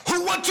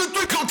One, two,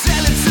 three, go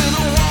tell it to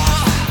the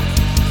wall.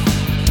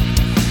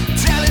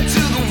 Tell it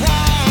to the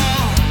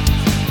wall.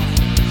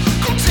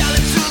 Go tell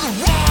it to the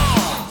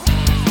wall.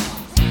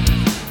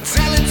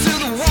 Tell it to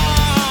the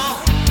wall.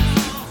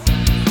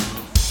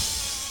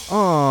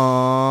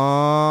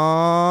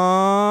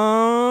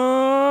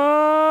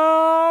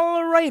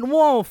 All right,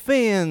 wall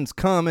fans,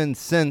 common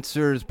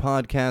sensors,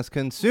 podcast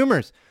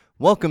consumers.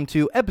 Welcome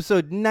to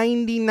episode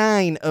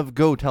 99 of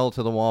Go Tell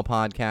to the Wall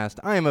podcast.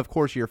 I am, of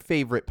course, your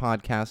favorite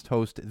podcast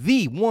host,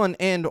 the one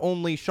and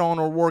only Sean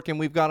O'Rourke, and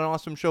we've got an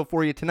awesome show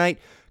for you tonight.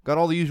 Got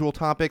all the usual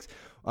topics.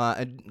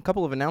 A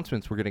couple of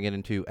announcements we're going to get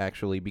into,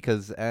 actually,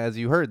 because as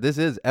you heard, this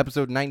is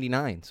episode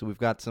 99, so we've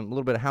got a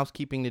little bit of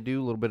housekeeping to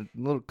do, a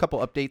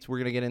couple updates we're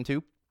going to get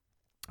into.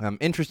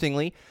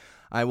 Interestingly,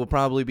 I will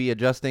probably be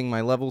adjusting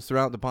my levels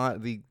throughout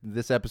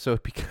this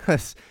episode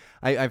because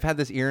I've had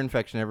this ear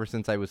infection ever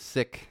since I was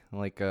sick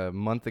like a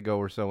month ago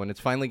or so, and it's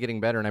finally getting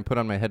better, and I put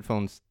on my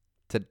headphones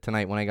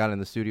tonight when I got in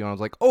the studio, and I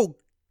was like, oh,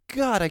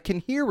 God, I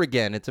can hear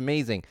again. It's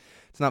amazing.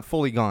 It's not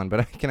fully gone,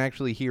 but I can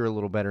actually hear a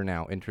little better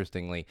now,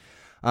 interestingly.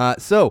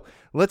 So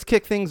let's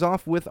kick things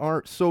off with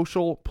our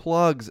social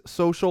plugs.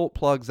 Social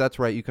plugs, that's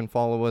right. You can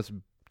follow us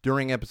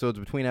during episodes,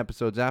 between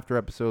episodes, after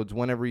episodes,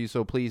 whenever you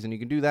so please, and you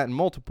can do that in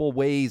multiple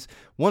ways.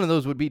 One of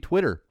those would be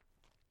Twitter.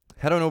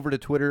 Head on over to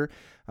Twitter.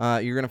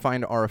 You're going to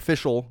find our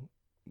official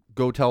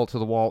Go Tell to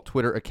the Wall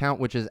Twitter account,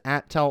 which is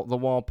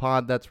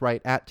 @TellTheWallPod. That's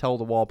right,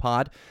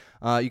 @TellTheWallPod.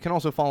 You can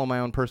also follow my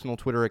own personal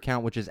Twitter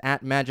account, which is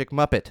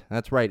 @MagicMuppet.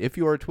 That's right. If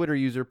you are a Twitter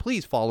user,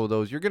 please follow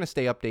those. You're going to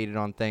stay updated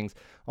on things,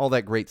 all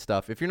that great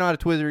stuff. If you're not a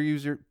Twitter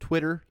user,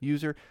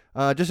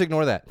 just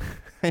ignore that.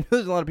 I know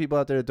there's a lot of people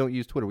out there that don't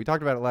use Twitter. We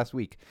talked about it last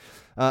week.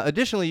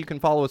 Additionally, you can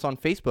follow us on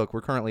Facebook.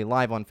 We're currently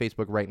live on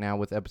Facebook right now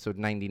with episode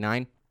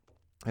 99.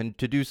 And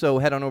to do so,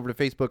 head on over to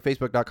Facebook,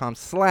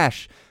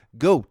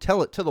 facebook.com/Go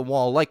Tell It to the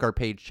Wall. Like our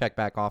page, check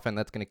back often.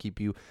 That's going to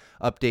keep you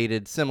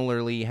updated.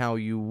 Similarly, how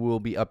you will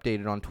be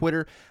updated on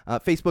Twitter.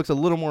 Facebook's a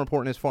little more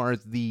important as far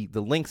as the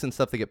links and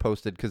stuff that get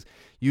posted, because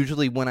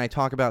usually when I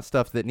talk about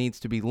stuff that needs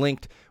to be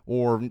linked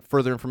or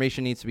further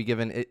information needs to be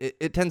given,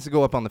 it tends to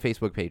go up on the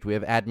Facebook page. We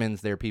have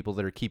admins there, people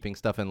that are keeping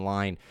stuff in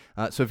line.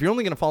 So if you're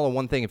only going to follow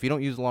one thing, if you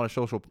don't use a lot of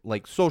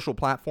social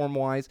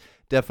platform-wise,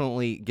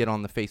 definitely get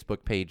on the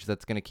Facebook page.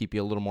 That's going to keep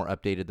you a little more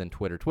updated than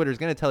Twitter. Twitter's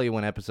going to tell you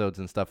when episodes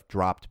and stuff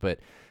dropped, but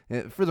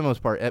for the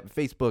most part,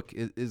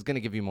 Facebook is going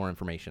to give you more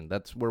information.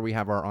 That's where we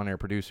have our on-air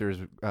producers,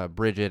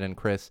 Bridget and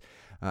Chris,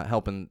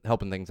 helping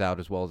things out,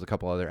 as well as a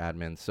couple other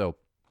admins. So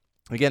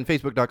again,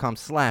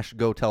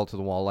 facebook.com/Go Tell to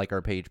the Wall. Like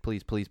our page.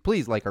 Please, please,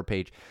 please like our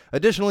page.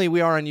 Additionally, we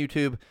are on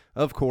YouTube,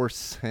 of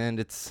course, and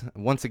it's,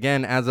 once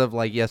again, as of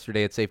like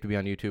yesterday, it's safe to be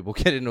on YouTube. We'll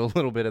get into a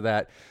little bit of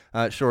that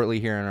shortly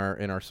here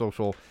in our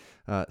social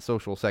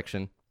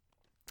section.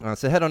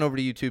 So head on over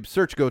to YouTube,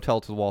 search Go Tell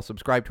to the Wall,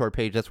 subscribe to our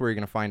page. That's where you're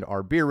going to find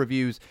our beer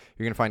reviews.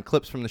 You're going to find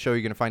clips from the show.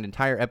 You're going to find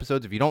entire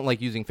episodes. If you don't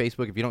like using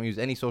Facebook, if you don't use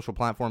any social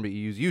platform, but you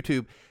use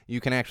YouTube, you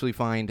can actually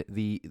find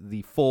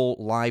the full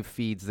live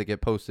feeds that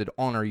get posted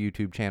on our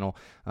YouTube channel.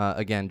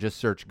 Again, just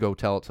search Go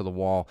Tell It to the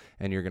Wall,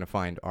 and you're going to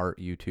find our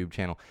YouTube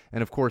channel.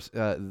 And of course,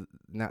 now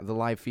the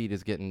live feed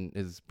is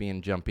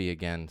being jumpy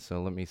again.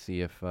 So let me see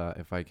if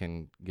I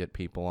can get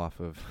people off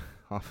of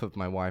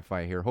my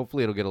Wi-Fi here.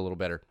 Hopefully, it'll get a little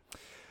better.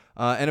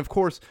 And of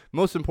course,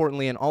 most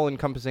importantly and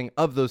all-encompassing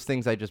of those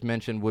things I just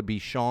mentioned would be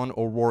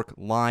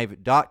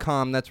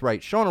SeanO'RourkeLive.com. That's right,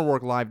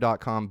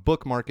 SeanO'RourkeLive.com.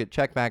 Bookmark it,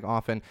 check back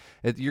often.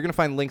 You're going to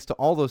find links to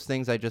all those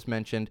things I just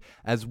mentioned,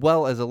 as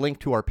well as a link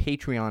to our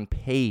Patreon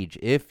page.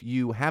 If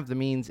you have the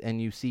means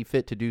and you see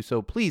fit to do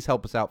so, please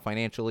help us out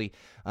financially.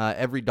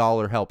 Every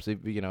dollar helps. If,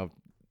 throw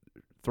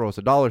us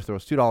 $1, throw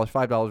us $2,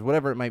 $5,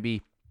 whatever it might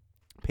be.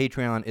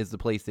 Patreon is the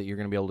place that you're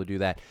going to be able to do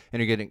that,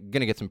 and you're going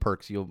to get some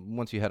perks.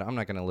 Once you head, I'm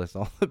not going to list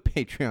all the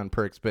Patreon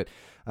perks, but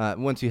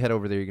once you head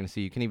over there, you're going to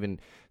see you can even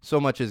so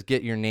much as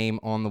get your name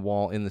on the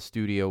wall in the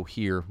studio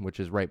here, which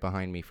is right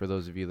behind me for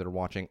those of you that are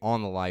watching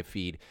on the live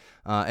feed.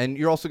 And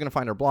you're also going to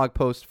find our blog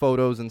posts,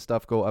 photos, and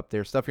stuff go up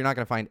there. Stuff you're not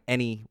going to find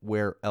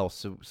anywhere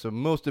else. So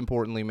most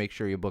importantly, make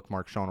sure you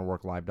bookmark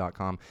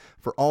SeanO'RourkeLive.com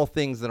for all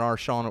things that are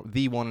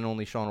the one and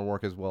only Sean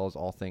O'Rourke, as well as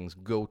all things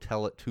Go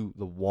Tell It to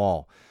the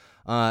Wall.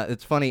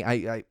 It's funny,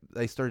 I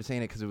started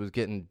saying it because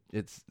the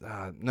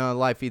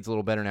live feed's a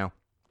little better now.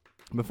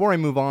 Before I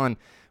move on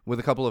with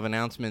a couple of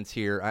announcements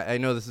here, I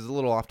know this is a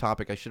little off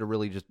topic. I should have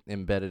really just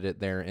embedded it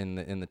there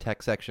in the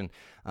tech section.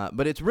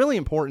 But it's really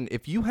important.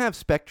 If you have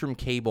Spectrum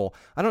cable,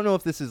 I don't know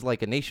if this is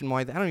like a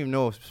nationwide. I don't even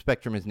know if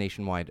Spectrum is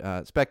nationwide.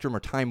 Spectrum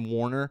or Time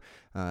Warner.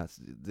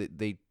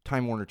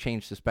 Time Warner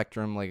changed to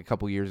Spectrum like a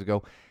couple years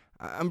ago.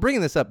 I'm bringing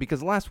this up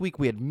because last week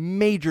we had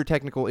major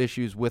technical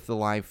issues with the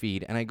live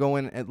feed, and I go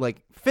in and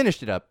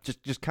finished it up,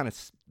 just kind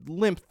of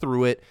limped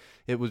through it.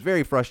 It was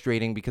very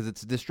frustrating because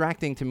it's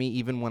distracting to me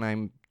even when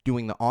I'm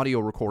doing the audio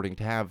recording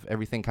to have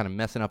everything kind of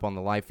messing up on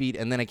the live feed,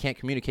 and then I can't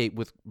communicate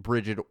with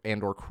Bridget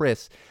and or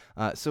Chris.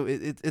 So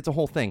it's a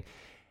whole thing.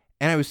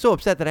 And I was so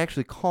upset that I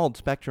actually called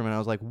Spectrum, and I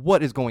was like,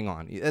 what is going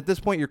on? At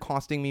this point, you're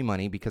costing me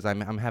money because I'm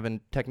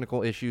having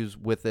technical issues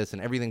with this,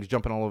 and everything's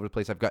jumping all over the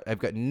place. I've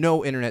got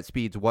no internet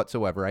speeds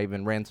whatsoever. I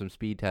even ran some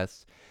speed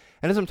tests.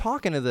 And as I'm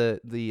talking to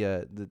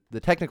the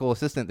technical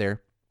assistant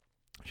there,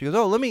 she goes,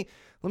 oh, let me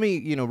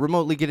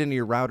remotely get into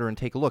your router and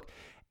take a look.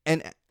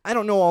 And I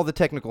don't know all the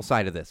technical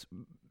side of this,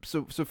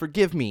 so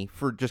forgive me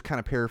for just kind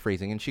of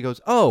paraphrasing. And she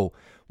goes, oh,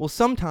 well,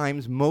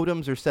 sometimes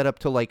modems are set up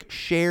to like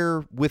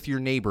share with your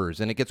neighbors,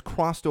 and it gets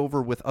crossed over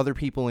with other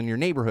people in your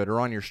neighborhood or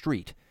on your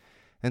street.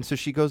 And so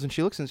she goes and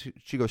she looks and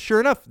she goes,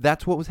 sure enough,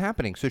 that's what was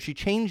happening. So she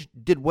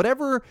did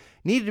whatever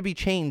needed to be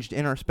changed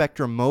in our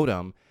Spectrum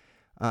modem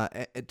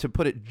to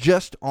put it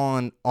just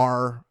on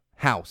our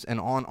house and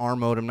on our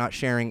modem, not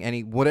sharing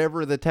any,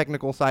 whatever the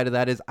technical side of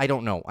that is. I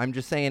don't know. I'm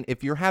just saying,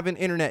 if you're having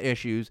internet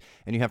issues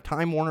and you have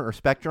Time Warner or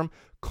Spectrum,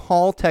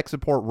 call tech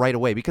support right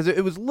away, because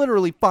it was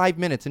literally 5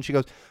 minutes. And she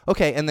goes,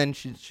 okay. And then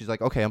she's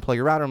like, okay, unplug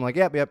your router. I'm like,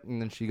 yep.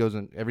 And then she goes,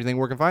 and everything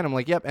working fine. I'm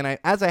like, yep. And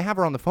as I have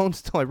her on the phone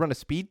still, I run a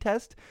speed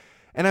test,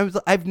 and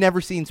I've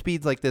never seen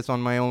speeds like this on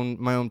my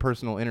own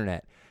personal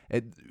internet.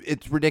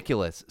 It's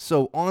ridiculous.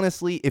 So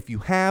honestly, if you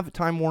have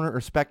Time Warner or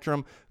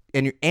Spectrum,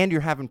 and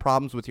you're having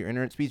problems with your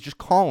internet speeds, just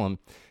call them,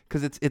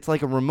 because it's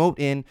like a remote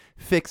in,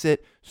 fix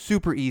it,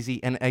 super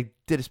easy. And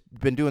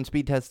been doing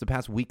speed tests the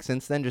past week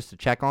since then just to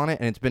check on it,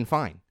 and it's been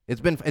fine.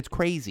 It's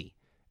crazy.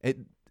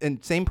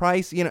 And same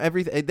price,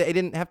 everything. They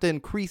didn't have to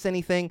increase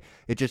anything.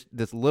 It just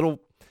this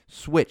little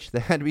switch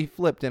that had to be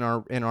flipped in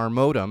our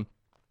modem.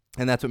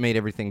 And that's what made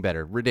everything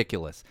better.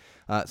 Ridiculous.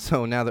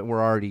 So now that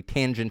we're already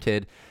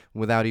tangented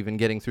without even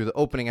getting through the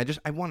opening,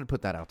 I wanted to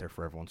put that out there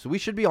for everyone. So we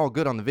should be all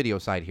good on the video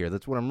side here.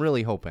 That's what I'm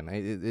really hoping.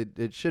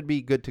 It should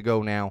be good to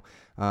go now,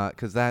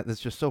 because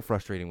that's just so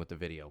frustrating with the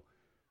video.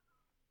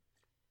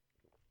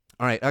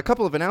 All right, a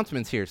couple of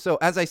announcements here. So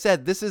as I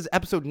said, this is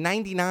episode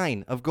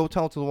 99 of Go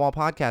Tell to the Wall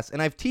podcast,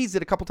 and I've teased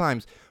it a couple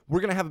times.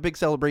 We're going to have a big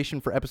celebration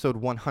for episode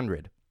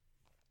 100.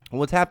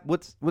 What's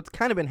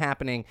kind of been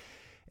happening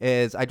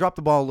is I dropped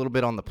the ball a little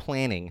bit on the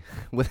planning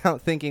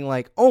without thinking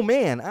like, oh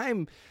man,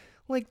 I'm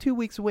like 2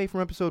 weeks away from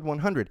episode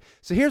 100.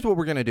 So here's what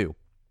we're going to do.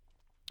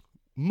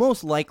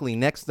 Most likely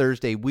next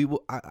Thursday,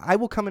 I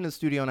will come into the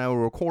studio and I will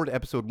record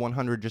episode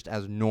 100 just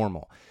as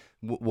normal.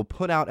 We'll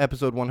put out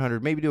episode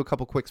 100, maybe do a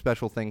couple quick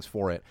special things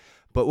for it.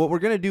 But what we're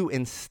going to do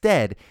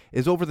instead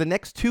is over the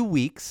next 2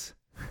 weeks,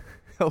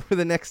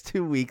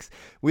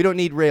 we don't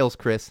need rails,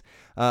 Chris.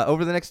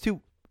 Over the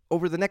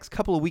next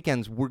couple of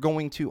weekends, I'm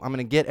going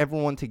to get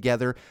everyone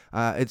together.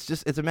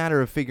 It's a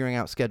matter of figuring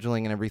out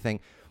scheduling and everything.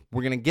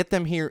 We're going to get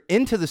them here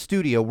into the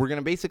studio. We're going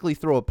to basically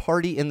throw a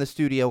party in the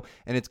studio,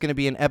 and it's going to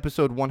be an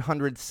episode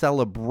 100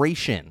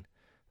 celebration.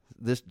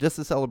 Just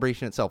the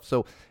celebration itself.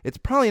 So it's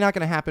probably not going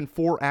to happen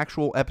for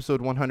actual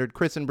episode 100.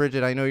 Chris and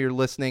Bridget, I know you're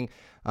listening.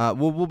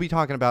 We'll be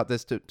talking about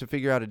this to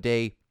figure out a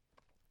day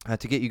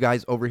to get you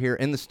guys over here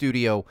in the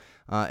studio,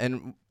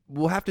 and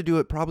we'll have to do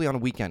it probably on a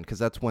weekend, because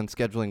that's when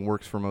scheduling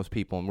works for most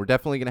people. And we're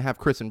definitely going to have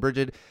Chris and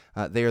Bridget.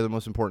 They are the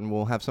most important.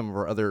 We'll have some of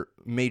our other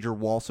major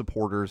wall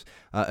supporters,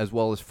 as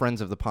well as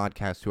friends of the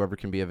podcast, whoever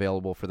can be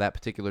available for that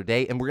particular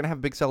day. And we're going to have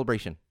a big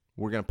celebration.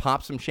 We're going to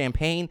pop some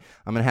champagne.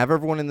 I'm going to have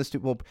everyone in the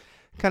studio,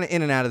 kind of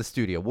in and out of the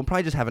studio. We'll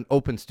probably just have an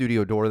open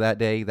studio door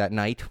that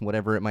night,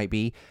 whatever it might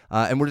be.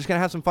 And we're just going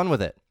to have some fun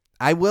with it.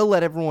 I will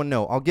let everyone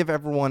know. I'll give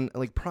everyone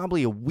like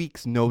probably a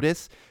week's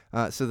notice,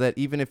 so that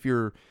even if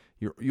you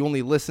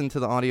only listen to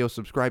the audio,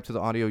 subscribe to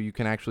the audio, you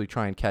can actually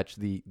try and catch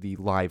the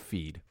live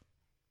feed.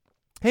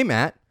 Hey,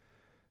 Matt.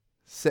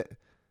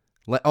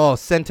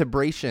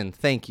 Centibration.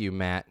 Thank you,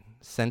 Matt.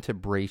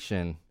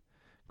 Centibration.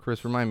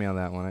 Chris, remind me on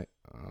that one.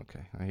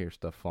 Okay, I hear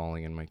stuff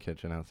falling in my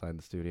kitchen outside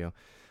the studio.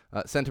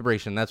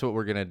 Centibration, that's what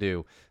we're going to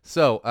do.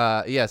 So,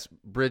 yes,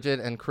 Bridget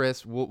and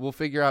Chris, we'll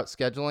figure out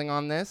scheduling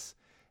on this.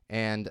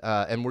 And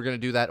we're going to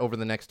do that over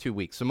the next 2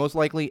 weeks. So most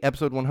likely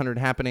episode 100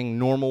 happening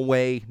normal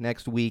way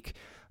next week.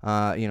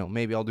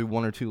 Maybe I'll do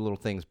one or two little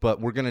things, but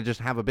we're going to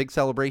just have a big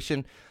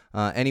celebration.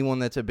 Anyone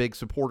that's a big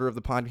supporter of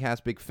the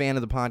podcast, big fan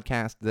of the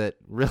podcast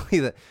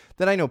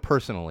that I know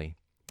personally.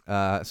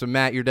 So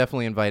Matt, you're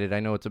definitely invited. I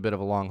know it's a bit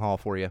of a long haul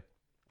for you.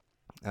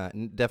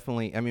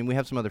 Definitely. I mean, we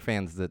have some other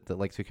fans that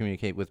like to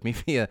communicate with me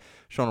via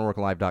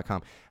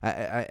SeanO'RourkeLive.com.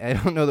 I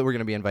don't know that we're going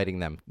to be inviting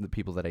them, the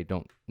people that I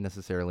don't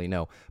necessarily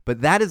know. But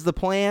that is the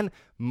plan.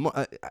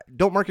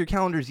 Don't mark your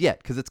calendars yet,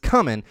 because it's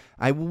coming.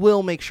 I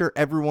will make sure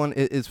everyone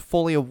is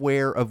fully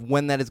aware of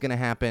when that is going to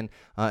happen.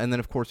 And then,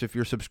 of course, if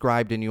you're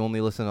subscribed and you only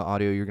listen to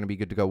audio, you're going to be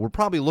good to go. We're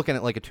probably looking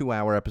at like a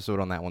 2-hour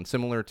episode on that one,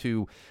 similar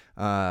to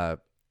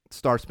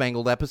Star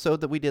Spangled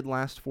episode that we did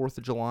last 4th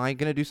of July.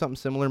 Going to do something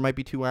similar. Might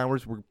be 2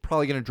 hours. We're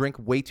probably going to drink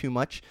way too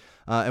much,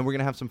 and we're going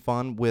to have some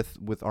fun with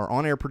our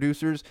on-air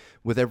producers,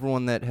 with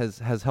everyone that has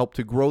helped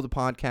to grow the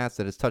podcast,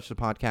 that has touched the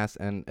podcast,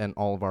 and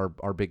all of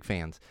our big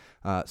fans.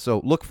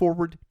 So look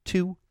forward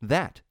to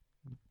that.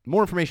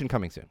 More information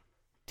coming soon.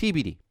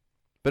 TBD.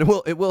 But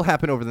it will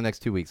happen over the next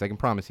 2 weeks. I can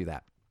promise you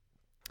that.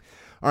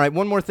 All right,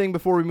 one more thing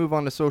before we move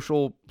on to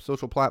social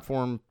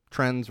platform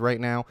trends right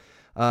now.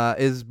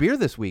 Is beer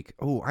this week.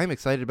 Oh, I'm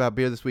excited about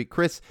beer this week.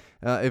 Chris,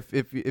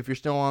 if you're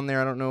still on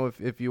there, I don't know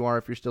if you are,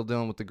 if you're still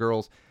dealing with the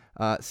girls.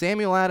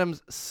 Samuel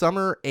Adams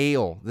Summer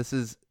Ale. This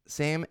is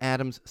Sam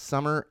Adams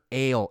Summer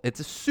Ale. It's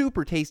a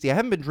super tasty. I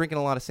haven't been drinking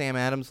a lot of Sam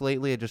Adams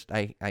lately.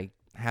 I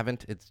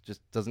haven't. It just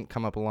doesn't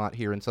come up a lot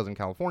here in Southern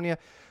California.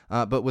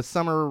 But with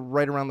summer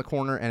right around the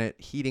corner and it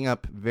heating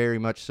up very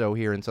much so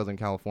here in Southern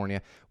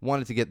California,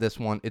 wanted to get this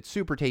one. It's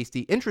super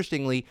tasty.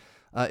 Interestingly,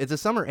 it's a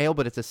summer ale,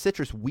 but it's a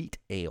citrus wheat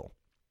ale.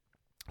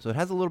 So it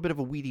has a little bit of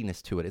a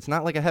wheatiness to it. It's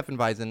not like a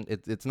Hefeweizen.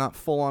 It's not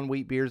full-on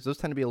wheat beers. Those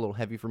tend to be a little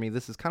heavy for me.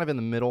 This is kind of in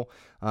the middle.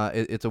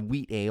 It's a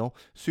wheat ale.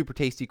 Super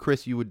tasty.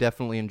 Chris, you would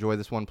definitely enjoy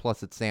this one.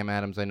 Plus, it's Sam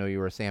Adams. I know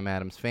you are a Sam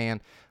Adams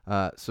fan.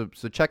 So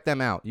check them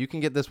out. You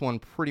can get this one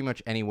pretty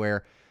much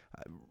anywhere.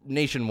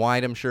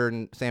 Nationwide, I'm sure.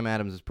 And Sam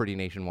Adams is pretty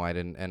nationwide.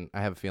 And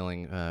I have a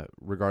feeling,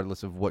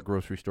 regardless of what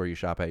grocery store you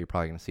shop at, you're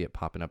probably going to see it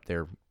popping up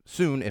there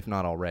soon, if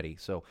not already.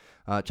 So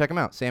check them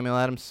out. Samuel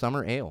Adams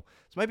Summer Ale.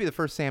 This might be the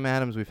first Sam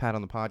Adams we've had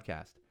on the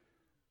podcast.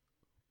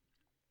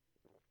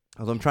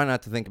 Although I'm trying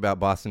not to think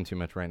about Boston too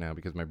much right now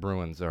because my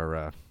Bruins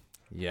are,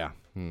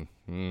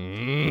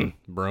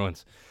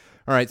 Bruins.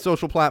 All right,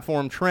 social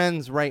platform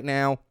trends right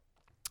now.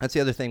 That's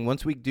the other thing.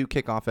 Once we do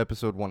kick off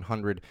episode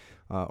 100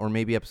 or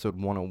maybe episode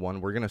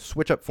 101, we're going to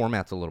switch up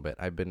formats a little bit.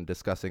 I've been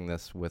discussing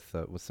this with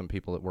some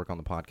people that work on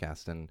the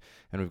podcast, and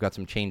we've got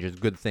some changes,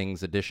 good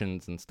things,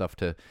 additions, and stuff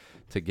to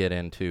get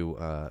into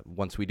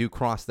once we do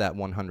cross that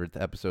 100th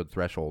episode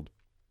threshold.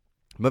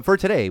 But for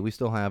today, we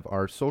still have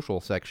our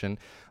social section.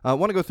 I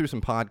want to go through some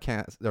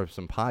podcasts.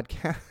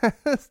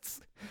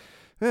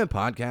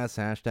 Podcasts,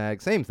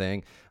 hashtag, same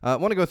thing. I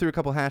want to go through a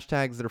couple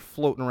hashtags that are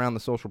floating around the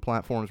social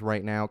platforms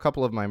right now. A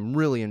couple of them I'm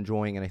really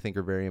enjoying and I think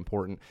are very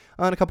important.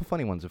 And a couple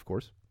funny ones, of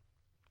course.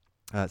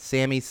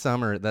 Sammy's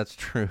Summer, that's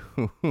true.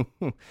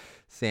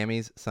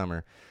 Sammy's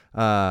Summer.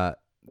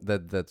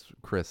 That's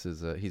Chris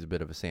he's a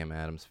bit of a Sam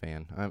Adams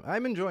fan.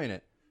 I'm enjoying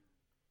it.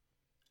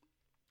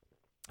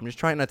 I'm just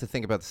trying not to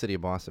think about the city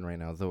of Boston right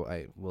now, though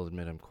I will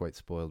admit I'm quite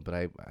spoiled. But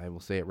I will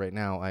say it right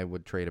now. I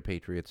would trade a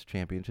Patriots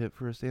championship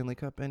for a Stanley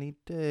Cup any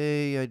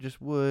day. I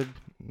just would.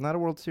 Not a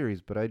World Series,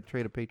 but I'd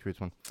trade a Patriots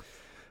one.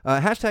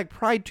 Hashtag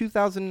Pride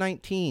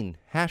 2019.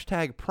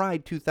 Hashtag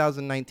Pride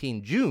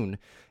 2019. June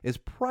is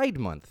Pride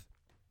Month.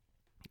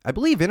 I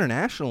believe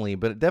internationally,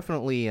 but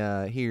definitely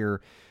here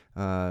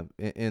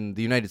in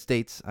the United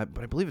States.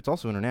 But I believe it's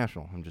also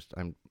international.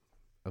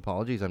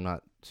 Apologies, I'm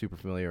not super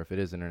familiar if it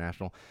is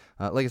international.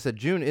 Like I said,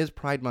 June is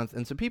Pride Month,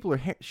 and so people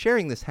are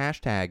sharing this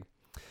hashtag,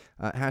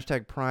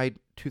 hashtag Pride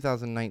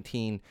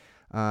 2019,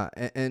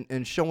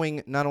 and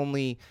showing not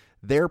only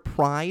their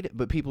pride,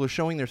 but people are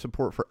showing their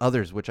support for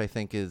others, which I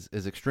think is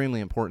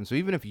extremely important. So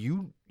even if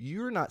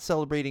you're not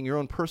celebrating your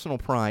own personal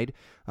pride,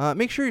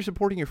 make sure you're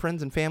supporting your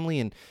friends and family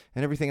and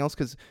everything else,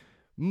 because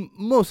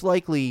most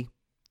likely...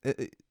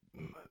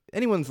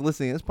 anyone's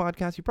listening to this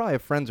podcast, you probably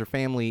have friends or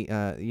family,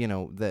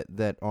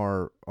 that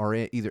are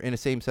either in a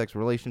same-sex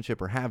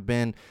relationship or have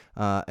been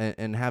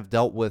and have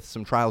dealt with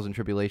some trials and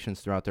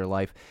tribulations throughout their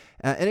life.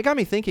 And it got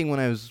me thinking when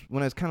I was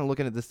kind of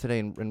looking at this today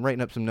and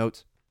writing up some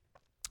notes.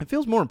 It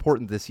feels more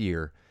important this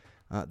year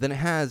than it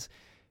has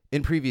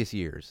in previous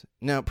years.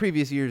 Now,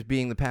 previous years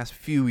being the past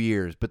few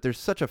years, but there's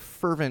such a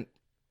fervent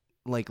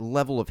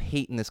level of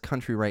hate in this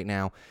country right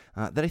now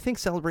that I think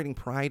celebrating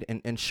Pride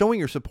and showing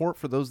your support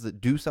for those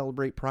that do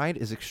celebrate Pride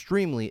is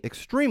extremely,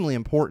 extremely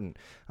important.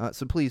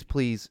 So please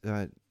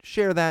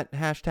share that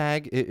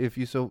hashtag if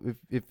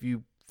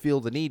you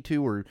feel the need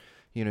to, or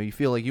you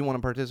feel like you want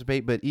to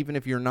participate. But even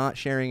if you're not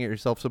sharing it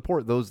yourself,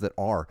 support those that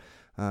are,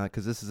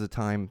 because this is a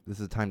time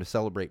to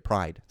celebrate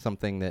Pride.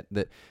 Something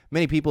that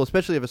many people,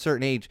 especially of a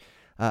certain age,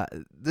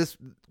 this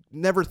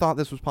never thought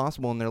this was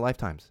possible in their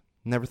lifetimes.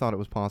 Never thought it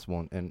was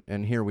possible,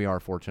 and here we are,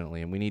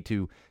 fortunately. And we need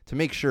to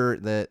make sure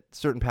that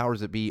certain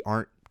powers that be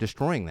aren't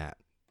destroying that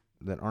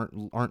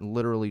aren't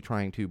literally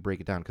trying to break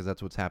it down, because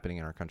that's what's happening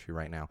in our country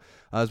right now,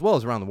 as well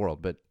as around the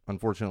world. But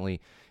unfortunately,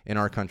 in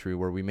our country,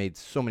 where we made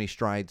so many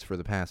strides for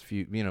the past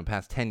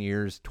past 10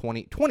 years,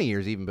 20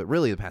 years even, but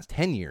really the past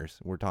 10 years,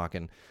 we're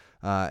talking,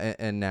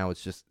 and now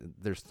it's just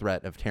there's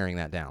threat of tearing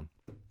that down.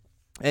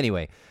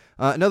 Anyway,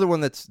 another one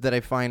that I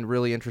find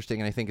really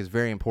interesting and I think is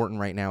very important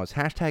right now is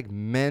hashtag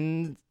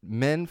men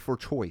for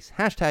choice.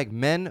 Hashtag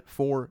men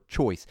for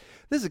choice.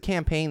 This is a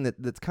campaign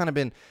that's kind of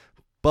been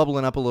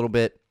bubbling up a little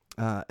bit,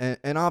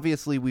 and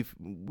obviously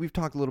we've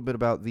talked a little bit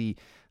about the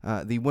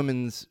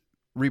women's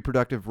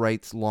reproductive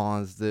rights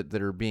laws that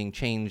are being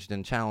changed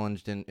and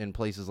challenged in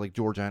places like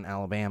Georgia and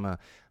Alabama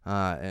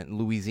and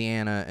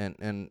Louisiana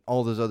and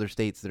all those other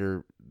states that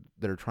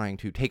are trying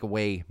to take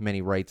away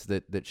many rights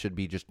that should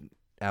be just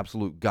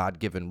absolute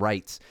God-given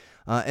rights.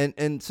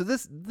 And so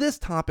this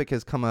topic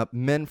has come up,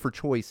 men for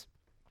choice.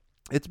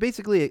 It's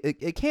basically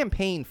a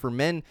campaign for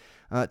men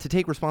to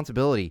take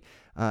responsibility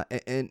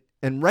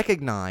and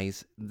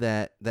recognize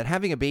that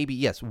having a baby,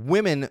 yes,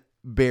 women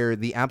bear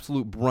the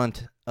absolute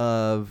brunt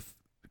of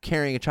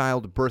carrying a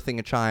child, birthing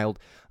a child,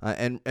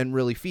 and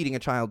really feeding a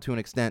child to an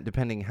extent,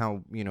 depending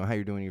how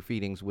you're doing your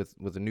feedings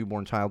with a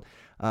newborn child,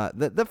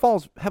 that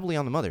falls heavily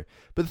on the mother.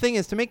 But the thing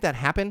is, to make that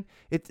happen,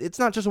 it's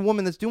not just a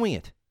woman that's doing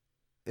it.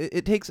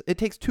 It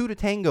takes two to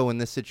tango in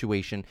this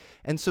situation.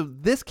 And so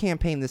this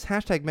campaign, this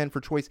hashtag Men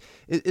for Choice,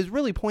 is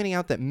really pointing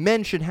out that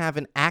men should have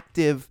an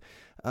active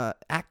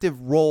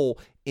role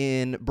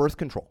in birth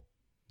control.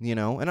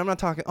 And I'm not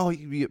talking,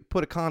 you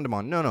put a condom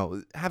on.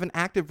 No. Have an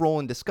active role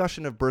in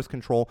discussion of birth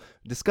control,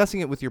 discussing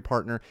it with your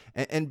partner,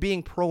 and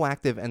being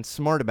proactive and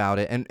smart about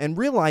it, and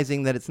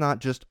realizing that it's not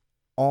just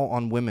all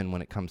on women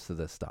when it comes to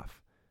this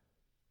stuff.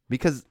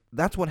 Because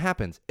that's what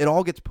happens. It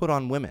all gets put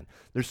on women.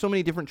 There's so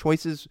many different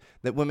choices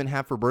that women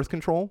have for birth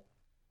control.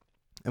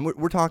 And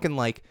we're talking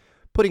like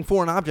putting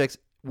foreign objects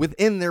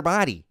within their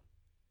body,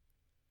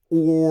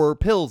 or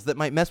pills that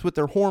might mess with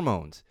their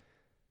hormones.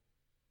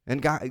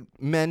 And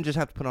men just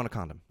have to put on a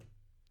condom,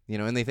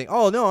 and they think,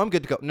 oh, no, I'm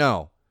good to go.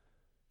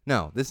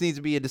 No, this needs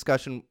to be a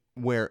discussion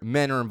where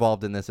men are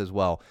involved in this as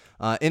well,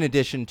 in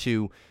addition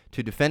to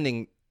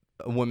defending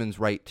a woman's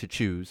right to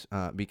choose,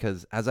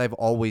 because as I've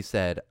always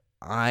said,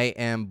 I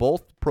am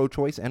both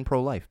pro-choice and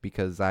pro-life,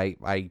 because I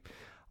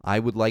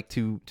would like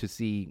to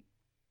see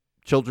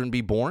children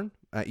be born,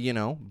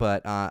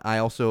 but I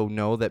also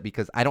know that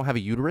because I don't have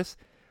a uterus,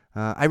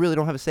 I really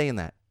don't have a say in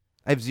that.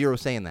 I have zero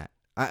say in that.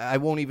 I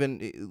won't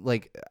even,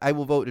 I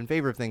will vote in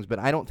favor of things, but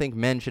I don't think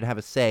men should have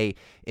a say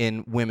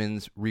in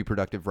women's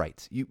reproductive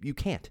rights. You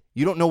can't.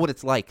 You don't know what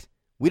it's like.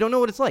 We don't know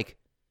what it's like.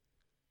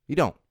 You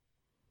don't.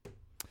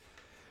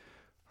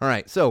 All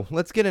right, so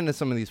let's get into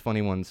some of these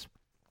funny ones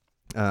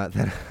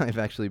that I've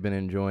actually been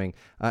enjoying.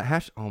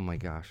 Oh my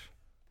gosh.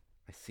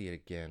 I see it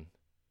again.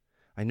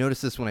 I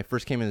noticed this when I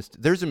first came in.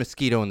 There's a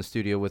mosquito in the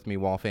studio with me,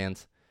 wall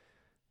fans.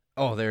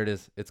 Oh, there it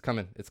is. It's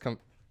coming.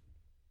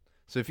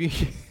 So if you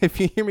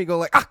hear me go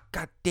like,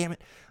 god damn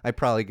it, I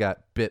probably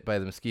got bit by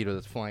the mosquito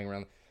that's flying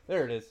around.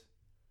 There it is.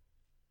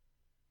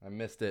 I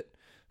missed it.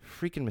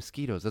 Freaking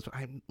mosquitoes. That's what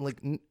I'm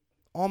like.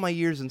 All my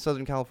years in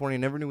Southern California,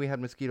 never knew we had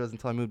mosquitoes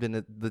until I moved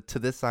into to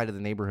this side of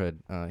the neighborhood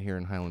here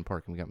in Highland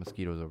Park, and we got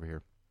mosquitoes over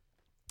here.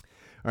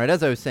 All right,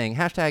 as I was saying,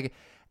 hashtag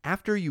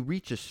after you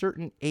reach a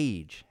certain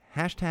age.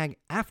 Hashtag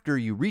after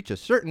you reach a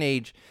certain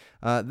age.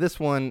 This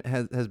one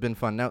has been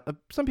fun. Now,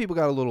 some people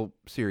got a little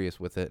serious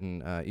with it,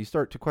 and you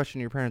start to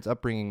question your parents'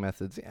 upbringing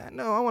methods. Yeah,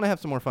 no, I want to have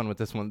some more fun with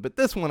this one. But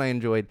this one I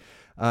enjoyed.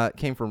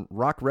 Came from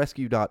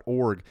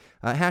rockrescue.org.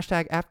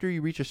 Hashtag after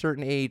you reach a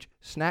certain age,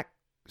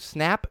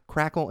 snap,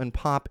 crackle, and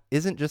pop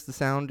isn't just the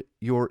sound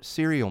your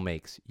cereal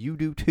makes. You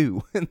do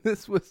too. And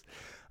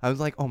I was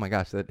like, oh my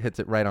gosh, that hits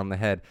it right on the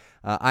head.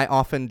 I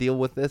often deal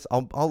with this.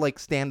 I'll like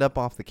stand up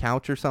off the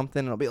couch or something,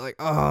 and I'll be like,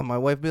 oh, my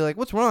wife will be like,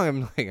 what's wrong?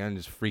 I'm like, I'm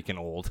just freaking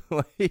old.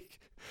 Like,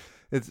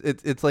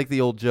 it's like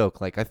the old joke.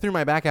 Like, I threw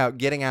my back out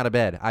getting out of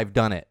bed. I've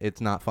done it.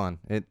 It's not fun.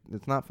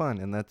 It's not fun,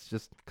 and that's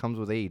just comes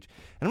with age.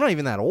 And I'm not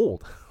even that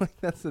old. Like,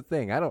 that's the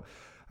thing. I'm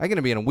going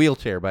to be in a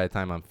wheelchair by the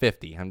time I'm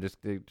 50. I'm just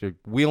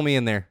wheel me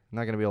in there. I'm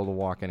not going to be able to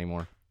walk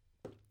anymore.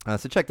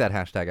 So check that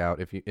hashtag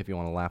out if you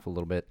want to laugh a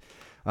little bit.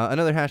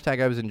 Another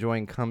hashtag I was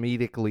enjoying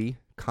comedically,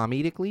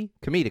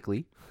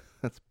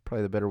 that's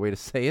probably the better way to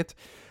say it,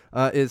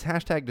 is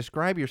hashtag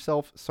describe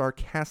yourself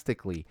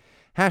sarcastically.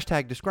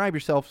 Hashtag describe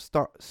yourself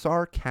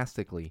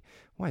sarcastically.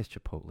 Why is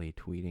Chipotle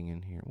tweeting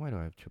in here? Why do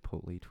I have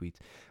Chipotle tweets?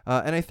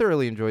 And I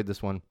thoroughly enjoyed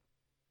this one.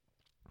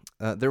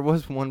 There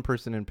was one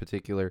person in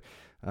particular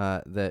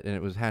and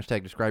it was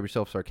hashtag describe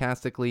yourself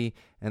sarcastically,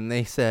 and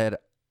they said,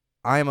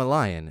 I am a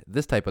lion,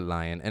 this type of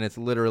lion, and it's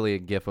literally a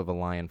gif of a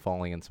lion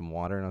falling in some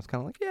water, and I was kind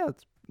of like, yeah,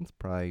 it's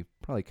probably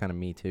kind of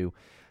me too.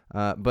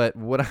 But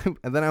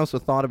and then I also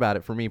thought about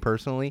it for me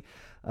personally.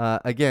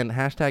 Again,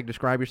 hashtag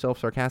describe yourself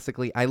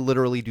sarcastically. I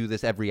literally do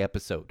this every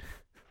episode.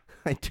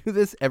 I do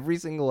this every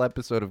single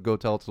episode of Go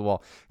Tell It to the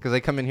Wall, because I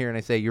come in here and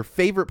I say, your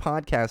favorite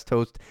podcast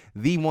host,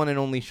 the one and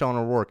only Sean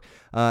O'Rourke.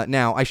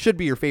 Now, I should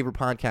be your favorite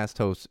podcast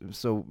host,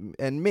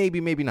 and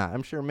maybe not.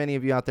 I'm sure many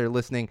of you out there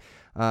listening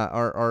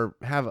have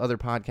other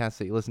podcasts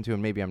that you listen to,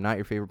 and maybe I'm not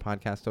your favorite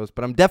podcast host,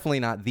 but I'm definitely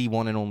not the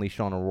one and only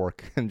Sean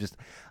O'Rourke. I'm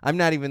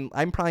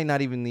probably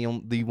not even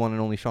the one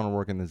and only Sean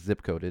O'Rourke in the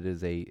zip code. It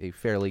is a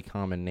fairly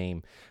common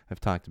name. I've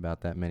talked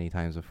about that many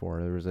times before.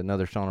 There was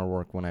another Sean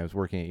O'Rourke when I was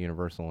working at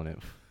Universal, and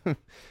it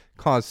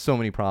caused so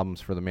many problems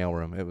for the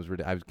mailroom. It was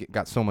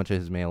got so much of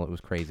his mail, it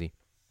was crazy.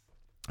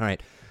 All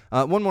right,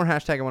 one more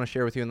hashtag I want to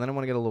share with you, and then I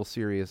want to get a little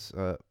serious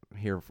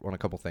here on a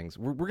couple things.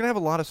 We're going to have a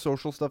lot of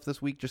social stuff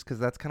this week, just because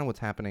that's kind of what's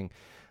happening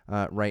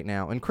right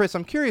now. And Chris,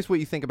 I'm curious what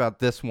you think about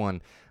this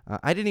one.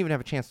 I didn't even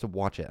have a chance to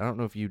watch it. I don't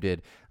know if you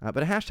did,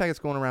 but a hashtag that's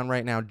going around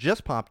right now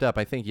just popped up,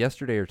 I think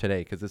yesterday or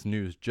today, because this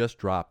news just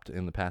dropped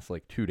in the past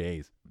 2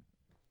 days,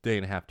 day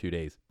and a half, 2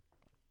 days.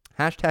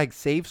 Hashtag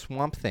save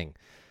Swamp Thing.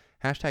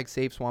 Hashtag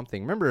save Swamp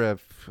Thing. Remember,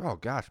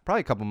 probably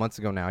a couple months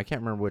ago now, I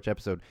can't remember which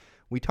episode,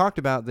 we talked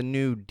about the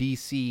new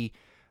DC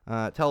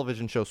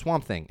television show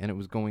Swamp Thing, and it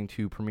was going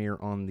to premiere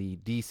on the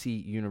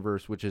DC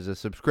Universe, which is a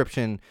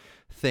subscription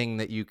thing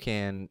that you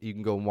can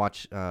go and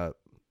watch. I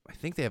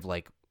think they have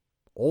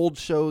old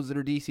shows that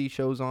are DC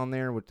shows on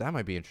there, which that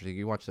might be interesting.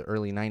 You watch the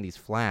early 90s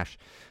Flash,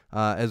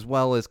 as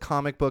well as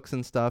comic books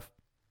and stuff.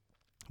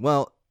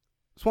 Well,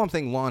 Swamp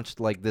Thing launched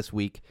like this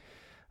week.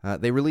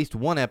 They released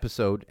one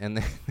episode, and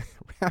then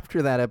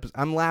after that episode,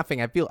 I'm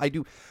laughing. I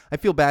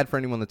feel bad for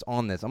anyone that's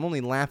on this. I'm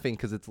only laughing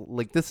because it's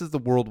like this is the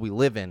world we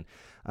live in.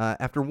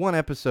 After one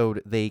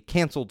episode, they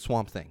canceled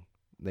Swamp Thing.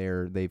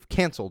 They've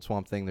canceled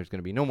Swamp Thing. There's going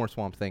to be no more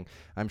Swamp Thing.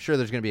 I'm sure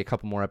there's going to be a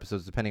couple more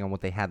episodes depending on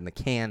what they had in the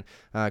can.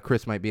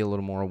 Chris might be a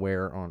little more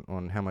aware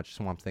on how much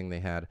Swamp Thing they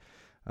had.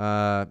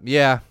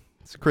 Yeah.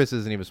 So Chris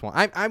isn't even Swamp.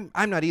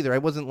 I'm not either. I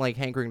wasn't like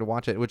hankering to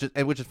watch it, which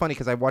is funny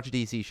because I watch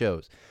DC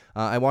shows.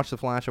 I watch The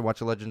Flash. I watch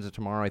The Legends of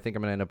Tomorrow. I think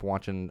I'm gonna end up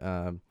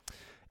watching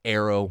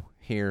Arrow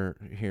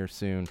here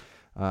soon.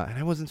 And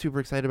I wasn't super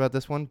excited about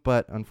this one,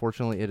 but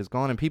unfortunately it is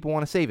gone, and people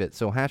want to save it.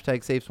 So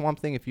hashtag save Swamp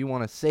Thing if you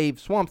want to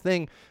save Swamp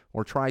Thing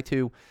or try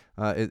to.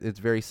 It's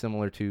very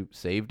similar to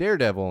Save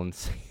Daredevil and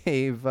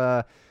Save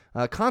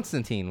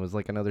Constantine was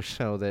like another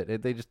show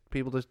that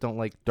people just don't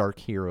like dark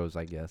heroes,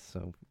 I guess.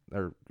 So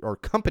or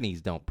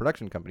companies don't,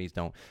 production companies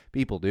don't,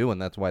 people do,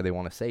 and that's why they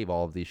want to save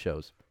all of these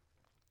shows.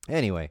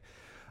 Anyway.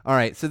 All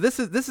right, so this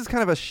is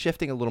kind of a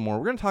shifting a little more.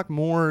 We're going to talk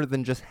more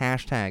than just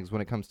hashtags when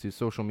it comes to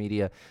social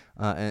media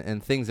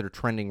and things that are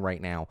trending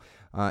right now.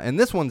 And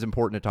this one's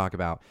important to talk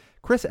about.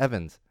 Chris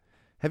Evans,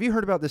 have you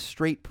heard about this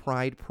Straight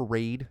Pride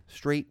Parade?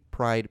 Straight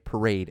Pride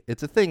Parade.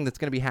 It's a thing that's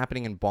going to be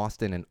happening in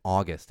Boston in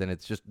August, and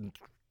it's just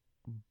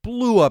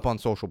blew up on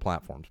social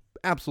platforms.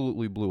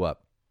 Absolutely blew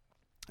up.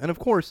 And of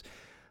course,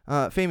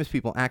 famous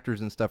people, actors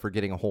and stuff are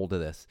getting a hold of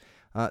this.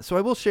 So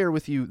I will share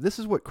with you, this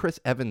is what Chris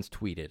Evans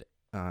tweeted.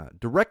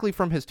 Directly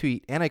from his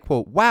tweet, and I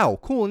quote, "Wow,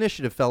 cool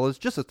initiative, fellas.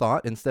 Just a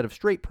thought. Instead of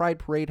Straight Pride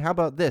Parade, how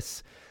about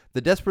this?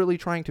 The desperately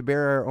trying to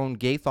bear our own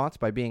gay thoughts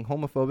by being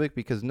homophobic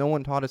because no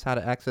one taught us how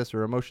to access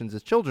our emotions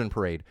as children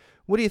parade.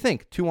 What do you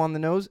think? Too on the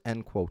nose?"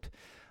 End quote.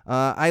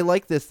 I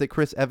like this, that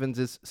Chris Evans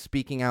is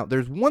speaking out.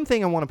 There's one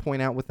thing I want to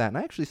point out with that, and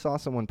I actually saw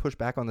someone push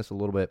back on this a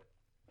little bit.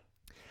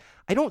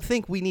 I don't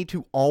think we need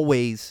to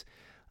always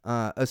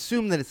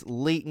assume that it's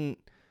latent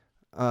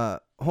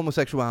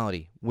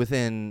homosexuality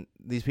within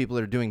these people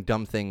that are doing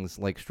dumb things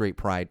like straight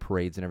pride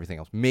parades and everything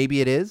else. Maybe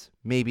it is,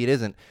 maybe it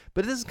isn't.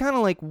 But this is kind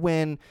of like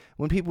when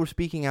people were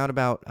speaking out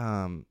about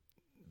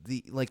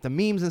the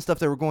memes and stuff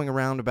that were going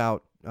around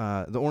about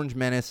the Orange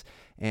Menace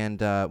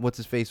and what's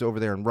his face over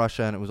there in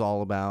Russia, and it was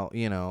all about,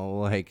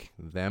 like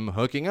them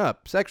hooking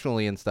up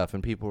sexually and stuff,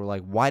 and people were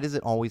like, why does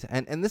it always,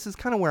 and this is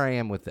kind of where I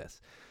am with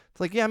this.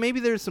 It's like, yeah, maybe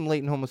there's some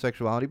latent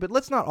homosexuality, but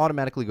let's not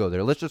automatically go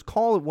there. Let's just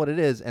call it what it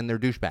is, and they're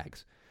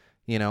douchebags.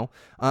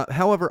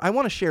 However, I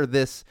want to share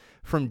this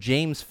from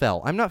James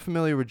Fell. I'm not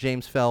familiar with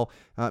James Fell.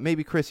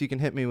 Maybe, Chris, you can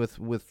hit me with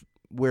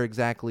where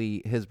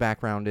exactly his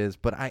background is,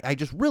 but I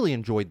just really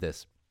enjoyed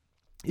this,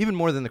 even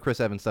more than the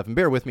Chris Evans stuff. And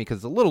bear with me because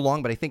it's a little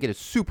long, but I think it is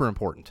super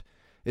important.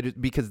 It is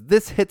because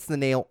this hits the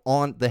nail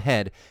on the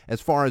head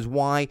as far as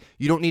why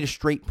you don't need a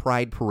straight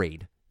pride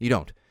parade. You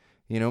don't.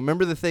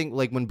 Remember the thing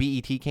like when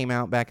BET came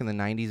out back in the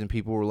 90s and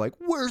people were like,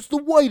 where's the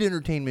white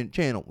entertainment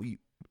channel?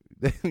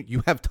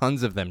 You have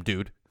tons of them,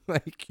 dude.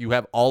 Like, you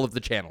have all of the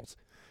channels.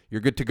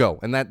 You're good to go.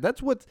 And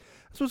that's what's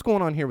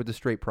going on here with the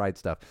straight pride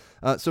stuff.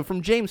 So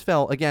from James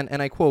Fell, again,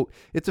 and I quote,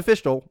 "It's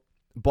official.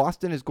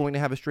 Boston is going to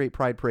have a straight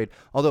pride parade."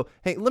 Although,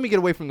 hey, let me get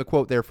away from the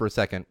quote there for a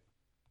second.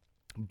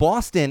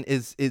 Boston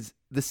is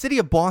the city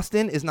of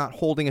Boston is not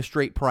holding a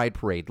straight pride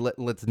parade.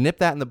 Let's nip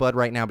that in the bud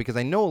right now, because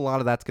I know a lot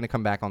of that's going to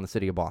come back on the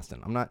city of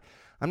Boston. I'm not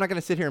going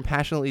to sit here and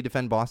passionately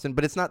defend Boston,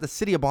 but it's not the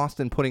city of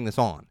Boston putting this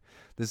on.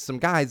 There's some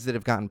guys that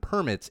have gotten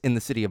permits in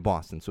the city of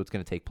Boston, so it's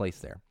going to take place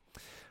there.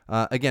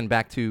 Again,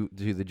 back to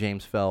the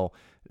James Fell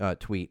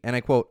tweet, and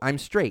I quote, "I'm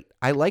straight.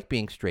 I like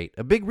being straight.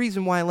 A big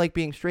reason why I like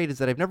being straight is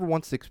that I've never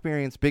once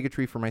experienced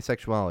bigotry for my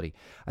sexuality.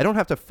 I don't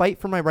have to fight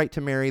for my right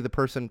to marry the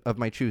person of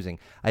my choosing.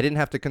 I didn't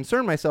have to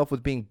concern myself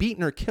with being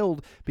beaten or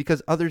killed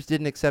because others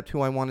didn't accept who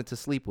I wanted to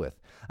sleep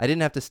with. I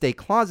didn't have to stay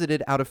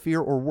closeted out of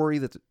fear or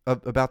worry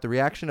about the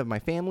reaction of my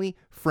family,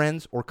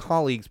 friends, or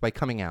colleagues by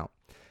coming out.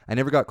 I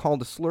never got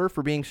called a slur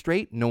for being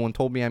straight. No one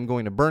told me I'm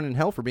going to burn in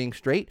hell for being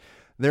straight.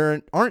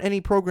 There aren't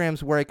any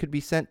programs where I could be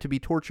sent to be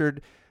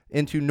tortured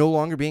into no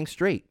longer being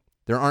straight.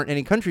 There aren't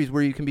any countries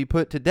where you can be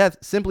put to death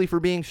simply for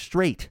being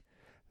straight.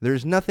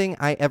 There's nothing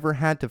I ever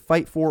had to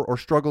fight for or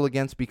struggle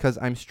against because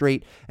I'm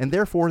straight, and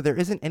therefore there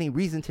isn't any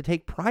reason to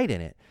take pride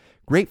in it.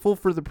 Grateful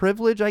for the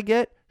privilege I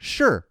get?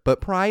 Sure, but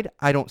pride,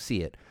 I don't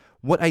see it.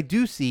 What I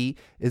do see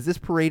is this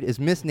parade is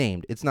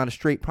misnamed. It's not a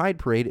straight pride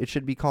parade. It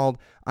should be called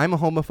I'm a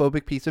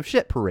homophobic piece of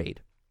shit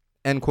parade."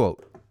 End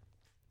quote.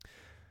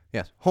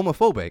 Yes,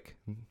 homophobic,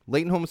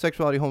 latent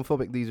homosexuality,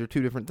 homophobic, these are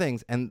two different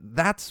things, and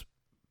that's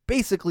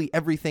basically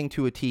everything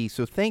to a T.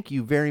 So thank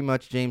you very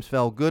much, James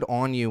Fell. Good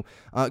on you.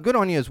 Good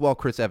on you as well,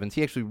 Chris Evans.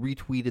 He actually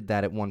retweeted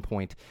that at one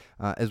point,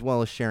 as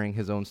well as sharing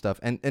his own stuff.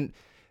 And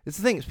it's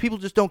the thing, is people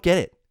just don't get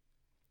it.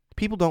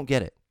 People don't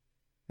get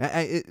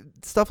it.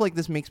 Stuff like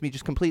this makes me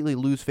just completely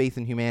lose faith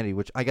in humanity,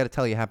 which I got to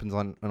tell you happens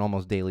on an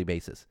almost daily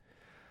basis.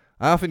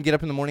 I often get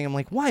up in the morning, I'm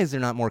like, why is there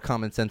not more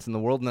common sense in the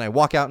world? And then I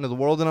walk out into the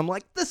world and I'm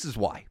like, this is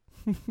why.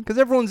 Because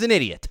everyone's an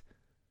idiot.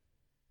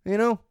 You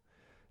know?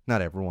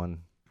 Not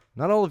everyone.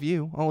 Not all of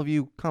you. All of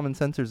you common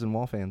sensors and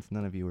wall fans,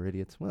 none of you are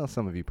idiots. Well,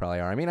 some of you probably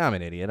are. I mean, I'm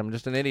an idiot. I'm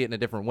just an idiot in a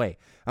different way.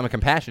 I'm a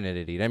compassionate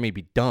idiot. I may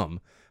be dumb,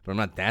 but I'm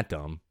not that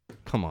dumb.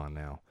 Come on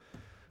now.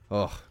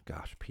 Oh,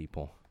 gosh,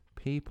 people.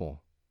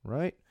 People,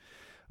 right?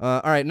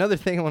 All right, another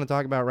thing I want to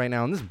talk about right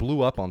now, and this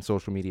blew up on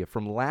social media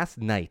from last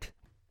night.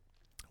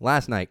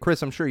 Last night.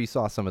 Chris, I'm sure you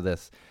saw some of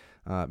this.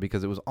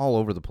 Because it was all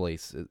over the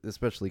place,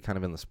 especially kind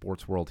of in the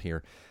sports world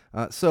here.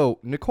 So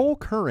Nicole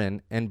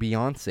Curran and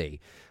Beyonce.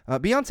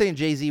 Beyonce and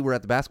Jay-Z were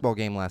at the basketball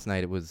game last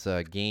night. It was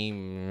what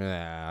game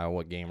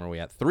are we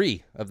at?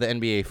 3 of the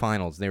NBA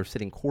Finals. They were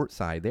sitting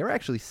courtside. They were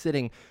actually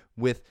sitting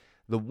with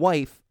the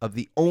wife of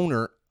the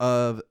owner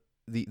of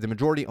the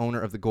majority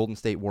owner of the Golden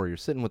State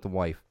Warriors, sitting with the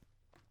wife.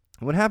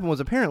 And what happened was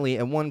apparently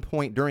at one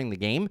point during the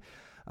game,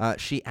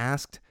 she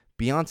asked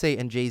Beyonce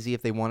and Jay-Z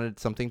if they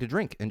wanted something to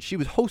drink, and she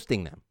was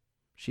hosting them.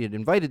 She had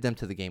invited them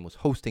to the game, was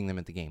hosting them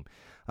at the game.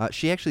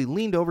 She actually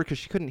leaned over because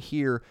she couldn't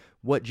hear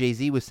what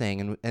Jay-Z was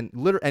saying. And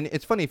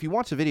it's funny, if you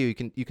watch the video,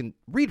 you can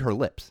read her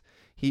lips.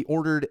 He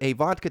ordered a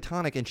vodka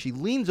tonic, and she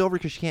leans over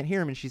because she can't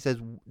hear him, and she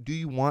says, "Do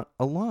you want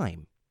a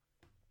lime?"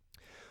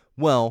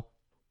 Well,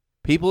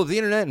 people of the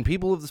internet and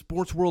people of the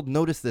sports world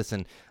noticed this,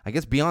 and I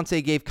guess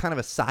Beyonce gave kind of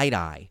a side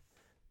eye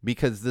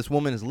because this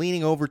woman is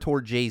leaning over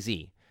toward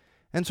Jay-Z.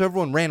 And so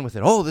everyone ran with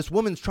it. Oh, this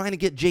woman's trying to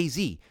get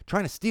Jay-Z,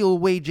 trying to steal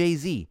away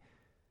Jay-Z.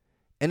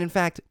 And in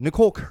fact,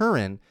 Nicole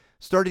Curran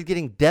started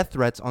getting death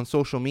threats on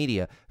social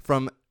media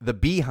from the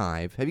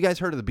Beehive. Have you guys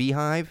heard of the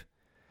Beehive?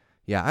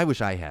 Yeah, I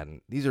wish I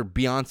hadn't. These are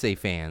Beyonce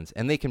fans,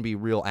 and they can be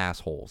real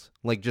assholes,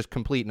 like just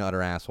complete and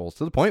utter assholes,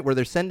 to the point where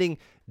they're sending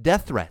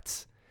death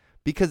threats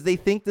because they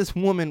think this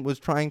woman was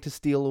trying to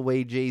steal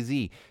away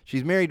Jay-Z.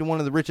 She's married to one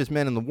of the richest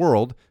men in the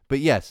world, but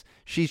yes,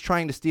 she's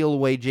trying to steal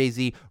away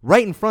Jay-Z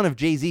right in front of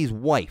Jay-Z's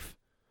wife.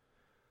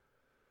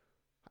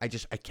 I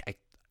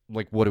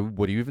like, what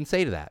do you even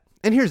say to that?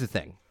 And here's the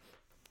thing,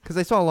 because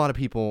I saw a lot of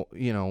people,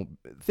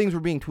 things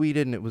were being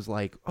tweeted, and it was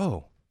like,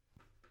 oh,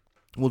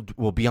 well,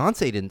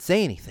 Beyonce didn't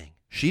say anything.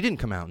 She didn't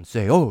come out and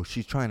say, oh,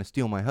 she's trying to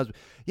steal my husband.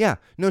 Yeah,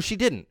 no, she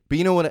didn't. But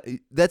you know what?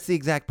 That's the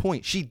exact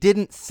point. She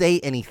didn't say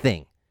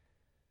anything.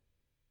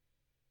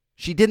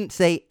 She didn't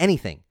say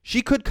anything.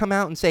 She could come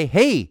out and say,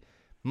 hey,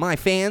 my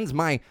fans,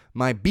 my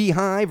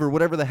Beehive, or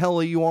whatever the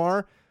hell you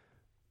are,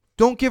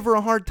 don't give her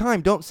a hard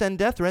time. Don't send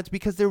death threats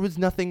because there was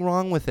nothing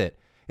wrong with it.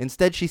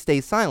 Instead, she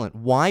stays silent.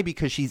 Why?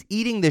 Because she's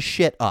eating this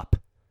shit up.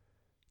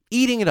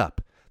 Eating it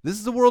up. This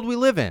is the world we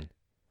live in.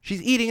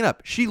 She's eating it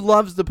up. She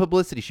loves the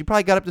publicity. She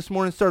probably got up this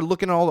morning and started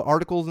looking at all the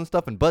articles and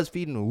stuff and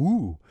BuzzFeed and,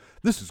 ooh,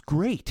 this is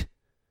great.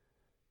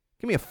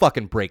 Give me a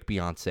fucking break,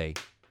 Beyonce.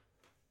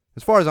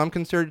 As far as I'm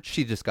concerned,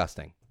 she's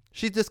disgusting.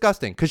 She's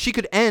disgusting because she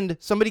could end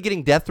somebody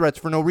getting death threats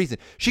for no reason.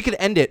 She could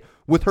end it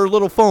with her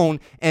little phone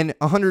and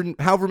 100,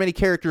 however many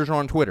characters are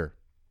on Twitter.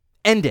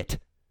 End it.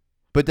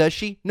 But does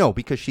she? No,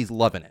 because she's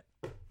loving it.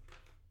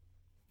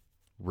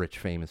 Rich,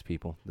 famous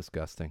people.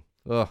 Disgusting.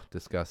 Ugh,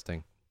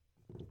 disgusting.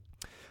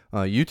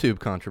 YouTube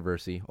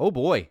controversy. Oh,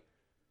 boy.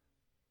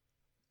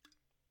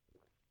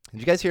 Did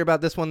you guys hear about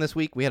this one this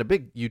week? We had a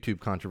big YouTube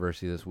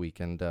controversy this week,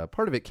 and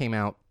part of it came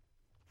out.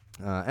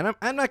 And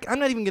I'm not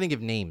even going to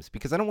give names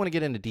because I don't want to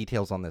get into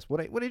details on this. What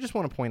I just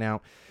want to point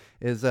out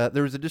is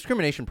there was a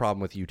discrimination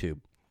problem with YouTube.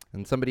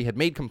 And somebody had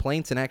made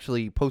complaints and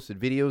actually posted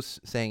videos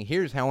saying,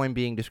 here's how I'm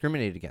being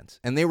discriminated against.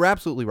 And they were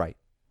absolutely right.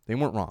 They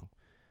weren't wrong.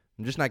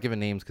 I'm just not giving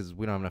names because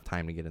we don't have enough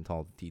time to get into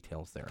all the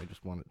details there. I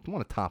just want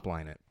to top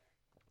line it.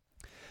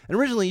 And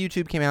originally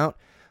YouTube came out,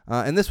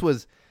 and this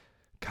was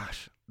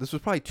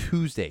probably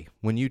Tuesday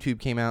when YouTube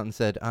came out and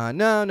said,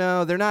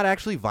 no, they're not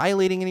actually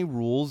violating any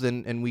rules,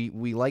 and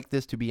we like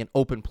this to be an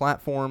open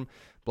platform,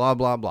 blah,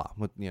 blah, blah.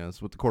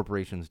 It's what the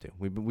corporations do.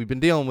 We've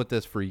been dealing with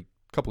this for a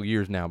couple of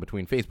years now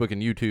between Facebook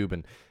and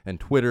YouTube and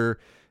Twitter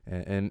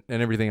and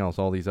everything else,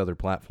 all these other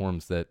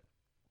platforms that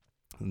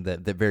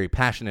very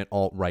passionate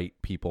alt-right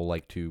people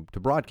like to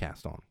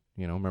broadcast on.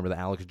 Remember the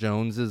Alex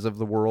Joneses of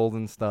the world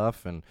and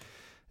stuff, and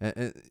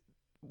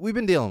we've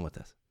been dealing with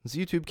this. This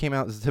YouTube came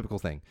out as a typical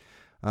thing.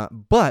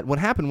 But what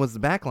happened was the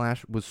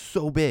backlash was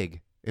so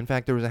big. In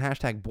fact, there was a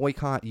hashtag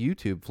boycott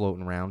YouTube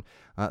floating around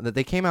that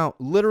they came out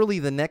literally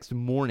the next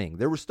morning.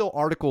 There were still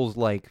articles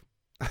like,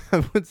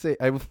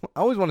 I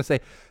always want to say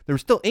there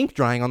was still ink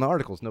drying on the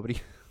articles.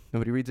 Nobody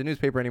reads a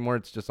newspaper anymore.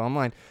 It's just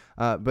online.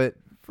 But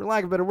for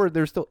lack of a better word,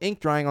 there's still ink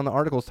drying on the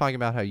articles talking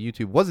about how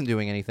YouTube wasn't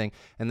doing anything.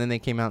 And then they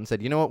came out and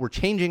said, you know what, we're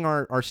changing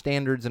our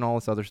standards and all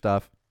this other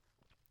stuff.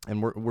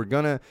 And we're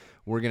gonna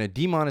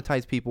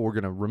demonetize people. We're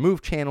gonna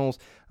remove channels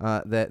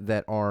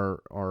that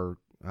are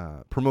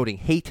promoting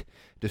hate,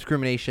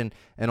 discrimination,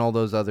 and all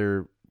those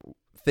other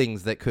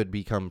things that could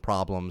become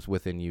problems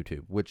within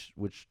YouTube, which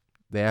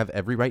they have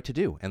every right to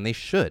do, and they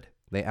should.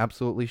 They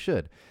absolutely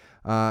should.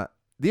 The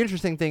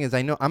interesting thing is,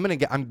 I know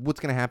what's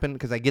gonna happen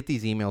because I get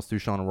these emails through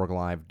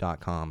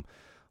SeanO'RourkeLive.com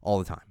all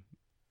the time.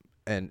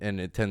 And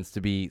it tends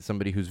to be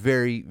somebody who's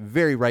very,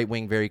 very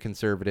right-wing, very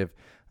conservative,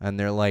 and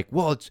they're like,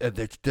 well,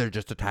 they're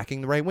just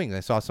attacking the right wing.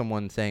 I saw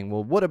someone saying,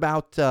 well, what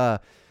about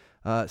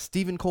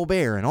Stephen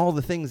Colbert and all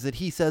the things that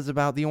he says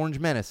about the Orange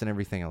Menace and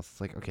everything else.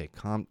 It's like, okay,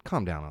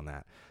 calm down on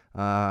that.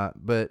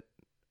 But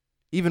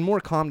even more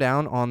calm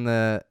down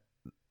on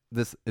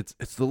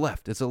it's the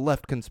left. It's a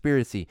left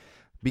conspiracy,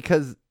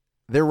 because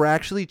there were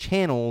actually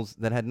channels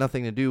that had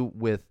nothing to do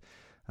with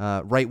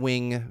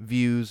right-wing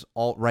views,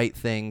 alt-right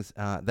things,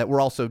 that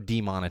were also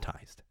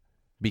demonetized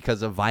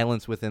because of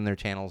violence within their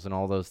channels and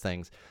all those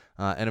things.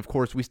 And of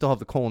course, we still have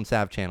the Colin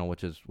Sav channel,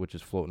 which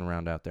is floating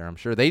around out there. I'm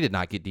sure they did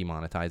not get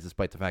demonetized,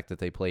 despite the fact that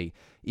they play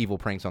evil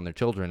pranks on their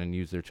children and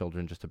use their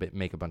children just to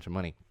make a bunch of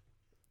money.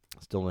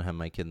 Still don't have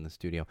my kid in the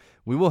studio.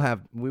 We will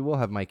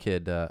have my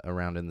kid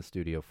around in the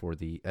studio for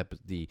the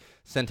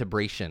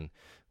Centibration,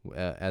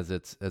 as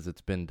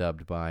it's been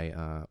dubbed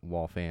by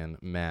wall fan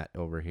Matt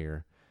over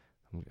here.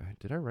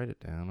 Did I write it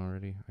down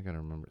already? I gotta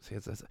remember. See,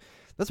 that's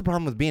the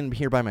problem with being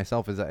here by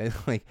myself, is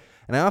and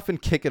I often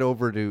kick it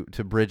over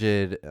to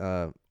Bridget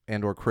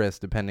and or Chris,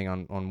 depending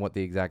on what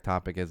the exact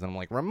topic is. And I'm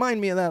like,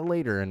 remind me of that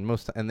later.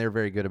 And they're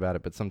very good about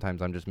it, but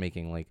sometimes I'm just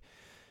making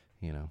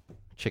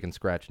chicken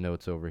scratch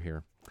notes over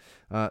here.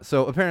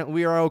 So apparently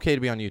we are okay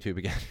to be on YouTube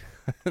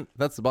again.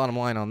 That's the bottom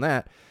line on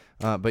that.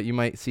 But you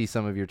might see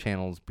some of your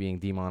channels being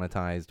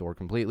demonetized or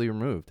completely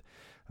removed,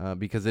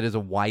 because it is a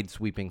wide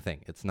sweeping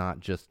thing. It's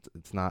not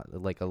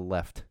like a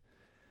left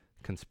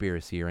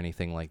conspiracy or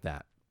anything like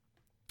that.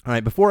 All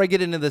right, before I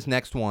get into this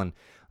next one,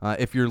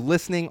 if you're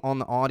listening on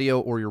the audio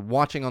or you're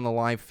watching on the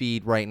live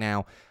feed right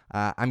now,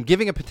 I'm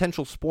giving a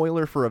potential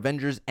spoiler for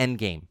Avengers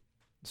Endgame.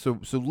 So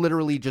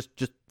literally just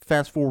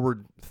fast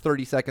forward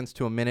 30 seconds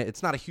to a minute.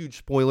 It's not a huge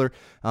spoiler.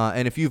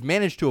 And if you've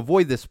managed to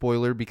avoid this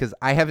spoiler, because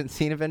I haven't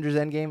seen Avengers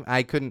Endgame,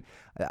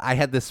 I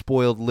had this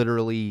spoiled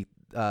literally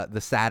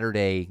the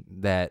Saturday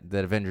that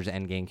Avengers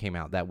Endgame came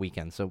out that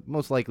weekend. So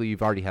most likely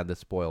you've already had this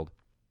spoiled.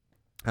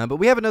 But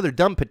we have another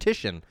dumb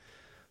petition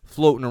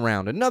floating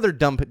around. Another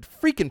dumb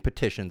freaking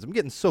petitions. I'm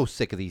getting so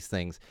sick of these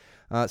things.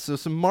 So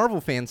some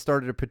Marvel fans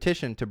started a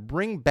petition to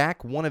bring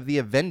back one of the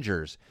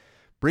Avengers.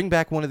 Bring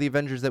back one of the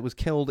Avengers that was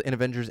killed in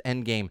Avengers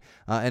Endgame.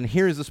 And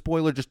here's the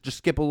spoiler. Just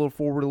skip a little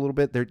forward a little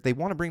bit. They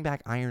want to bring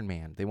back Iron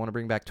Man. They want to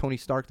bring back Tony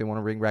Stark. They want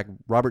to bring back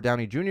Robert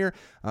Downey Jr.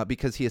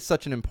 Because he is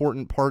such an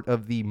important part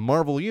of the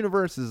Marvel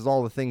Universe. This is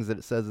all the things that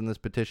it says in this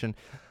petition.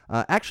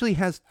 Actually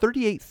has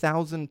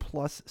 38,000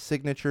 plus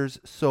signatures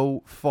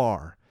so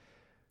far.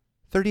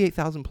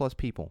 38,000 plus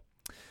people.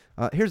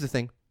 Here's the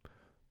thing.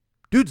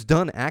 Dude's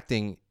done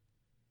acting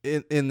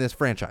in this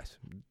franchise.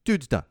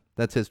 Dude's done.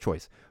 That's his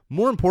choice.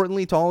 More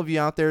importantly, to all of you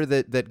out there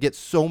that get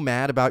so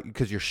mad about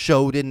because your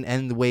show didn't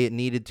end the way it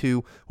needed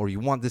to, or you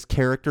want this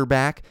character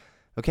back,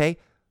 okay?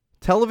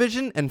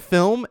 Television and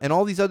film and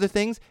all these other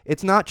things,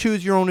 it's not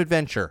choose your own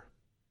adventure.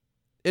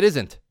 It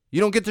isn't.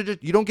 You don't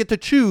get to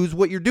choose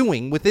what you're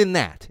doing within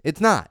that.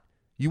 It's not.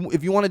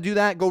 If you want to do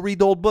that, go read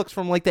the old books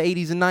from like the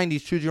 80s and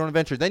 90s, choose your own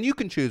adventure. Then you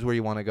can choose where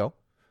you want to go.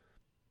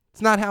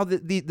 It's not how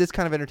this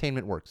kind of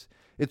entertainment works.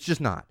 It's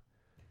just not.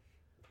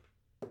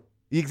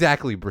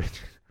 Exactly,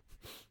 Bridget.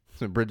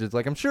 So Bridget's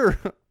like, I'm sure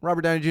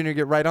Robert Downey Jr.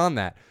 get right on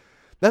that.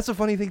 That's a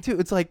funny thing, too.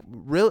 It's like,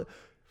 really?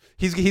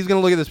 He's going to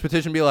look at this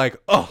petition and be like,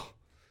 oh,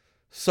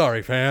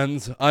 sorry,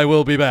 fans. I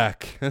will be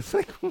back. It's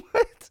like,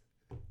 what?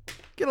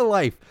 Get a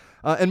life.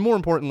 And more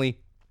importantly,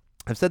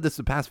 I've said this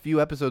the past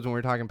few episodes when we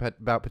were talking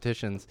about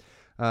petitions.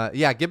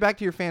 Get back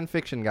to your fan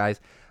fiction,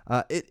 guys.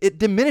 It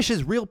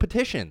diminishes real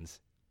petitions.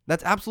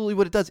 That's absolutely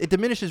what it does. It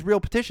diminishes real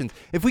petitions.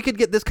 If we could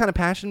get this kind of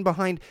passion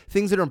behind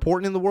things that are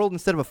important in the world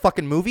instead of a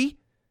fucking movie,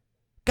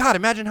 God,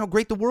 imagine how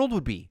great the world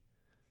would be.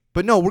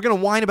 But no, we're going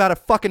to whine about a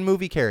fucking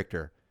movie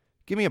character.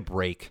 Give me a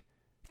break.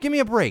 Give me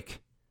a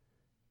break.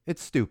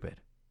 It's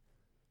stupid.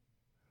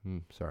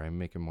 Sorry, I'm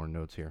making more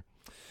notes here.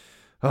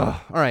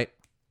 All right.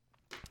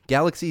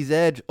 Galaxy's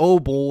Edge. Oh,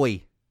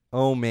 boy.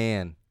 Oh,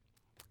 man.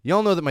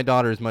 Y'all know that my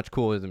daughter is much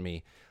cooler than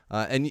me.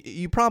 And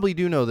you probably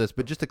do know this,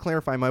 but just to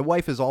clarify, my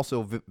wife is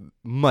also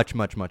much,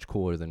 much, much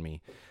cooler than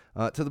me.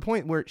 To the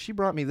point where she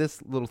brought me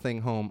this little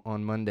thing home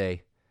on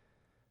Monday.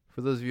 For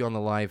those of you on the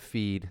live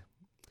feed,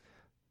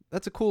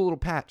 that's a cool little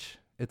patch.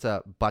 It's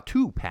a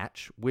Batuu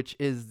patch, which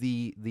is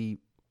the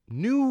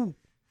new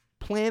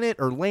planet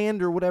or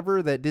land or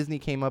whatever that Disney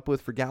came up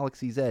with for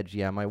Galaxy's Edge.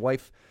 Yeah, my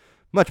wife,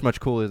 much,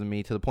 much cooler than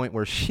me, to the point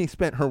where she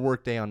spent her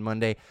workday on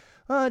Monday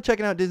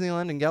checking out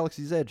Disneyland and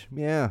Galaxy's Edge.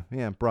 Yeah,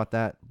 brought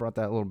that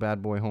little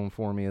bad boy home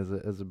for me as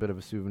a bit of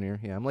a souvenir.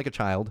 Yeah, I'm like a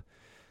child.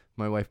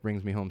 My wife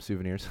brings me home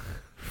souvenirs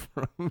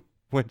from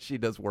when she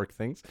does work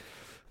things.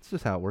 It's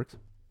just how it works.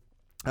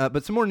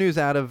 But some more news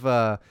out of,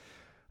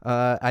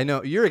 I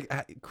know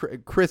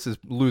Chris is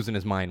losing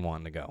his mind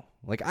wanting to go.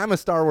 Like, I'm a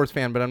Star Wars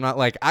fan, but I'm not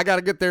like, I got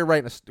to get there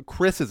right now.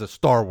 Chris is a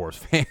Star Wars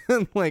fan.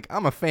 Like,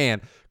 I'm a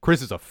fan.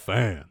 Chris is a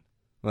fan.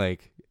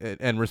 Like,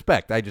 and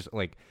respect. I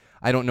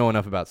don't know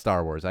enough about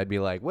Star Wars. I'd be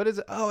like, what is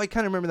it? Oh, I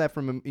kind of remember that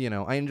from,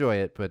 I enjoy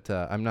it, but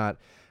I'm not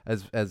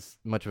as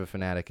much of a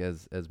fanatic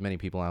as many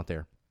people out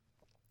there.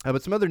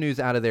 But some other news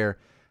out of there.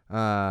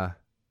 Oh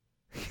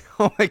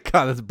my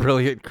God, that's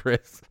brilliant,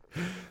 Chris.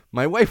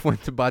 My wife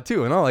went to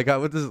Batuu, and all I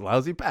got was this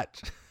lousy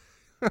patch.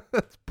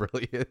 That's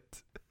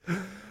brilliant.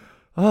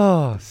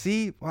 Oh,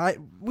 see,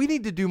 we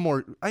need to do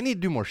more. I need to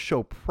do more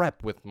show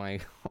prep with my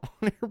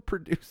on-air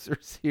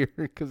producers here,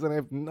 because then I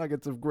have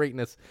nuggets of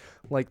greatness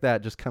like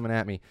that just coming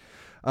at me.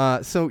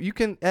 So you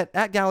can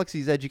at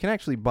Galaxy's Edge, you can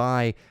actually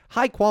buy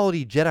high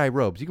quality Jedi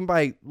robes. You can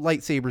buy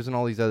lightsabers and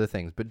all these other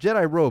things, but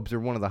Jedi robes are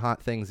one of the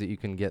hot things that you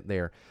can get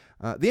there.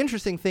 The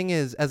interesting thing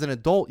is, as an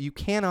adult, you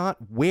cannot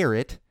wear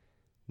it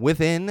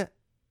within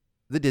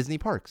the Disney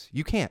parks.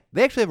 You can't.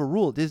 They actually have a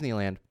rule at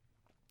Disneyland.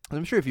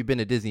 I'm sure if you've been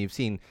to Disney, you've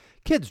seen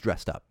kids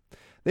dressed up.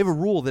 They have a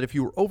rule that if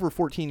you were over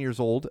 14 years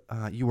old,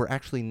 you were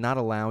actually not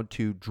allowed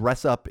to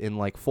dress up in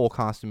like full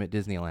costume at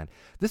Disneyland.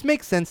 This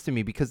makes sense to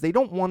me because they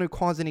don't want to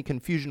cause any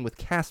confusion with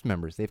cast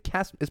members. They have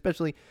cast,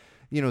 especially,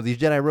 these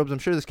Jedi robes. I'm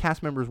sure there's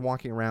cast members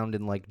walking around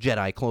in like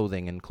Jedi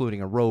clothing,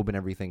 including a robe and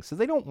everything. So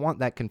they don't want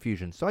that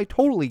confusion. So I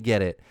totally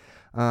get it.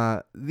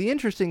 The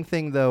interesting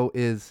thing though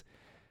is,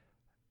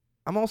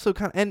 I'm also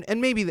kind of, and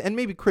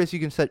maybe Chris, you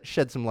can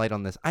shed some light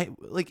on this.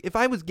 If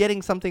I was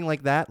getting something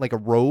like that, like a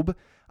robe,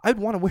 I'd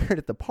want to wear it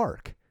at the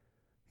park.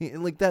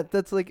 Like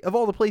that's like, of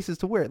all the places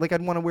to wear it, like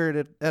I'd want to wear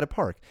it at a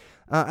park.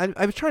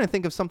 I was trying to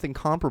think of something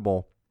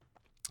comparable.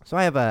 So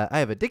I have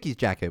a Dickies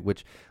jacket,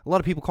 which a lot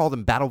of people call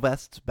them battle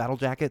vests, battle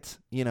jackets.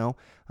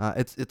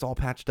 It's all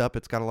patched up.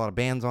 It's got a lot of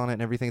bands on it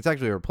and everything. It's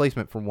actually a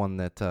replacement for one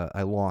that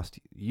I lost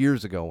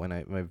years ago, and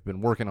I've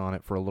been working on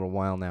it for a little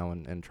while now,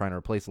 and trying to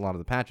replace a lot of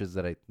the patches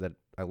that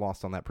I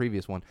lost on that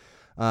previous one.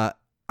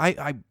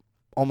 I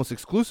almost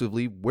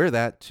exclusively wear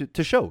that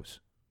to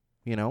shows.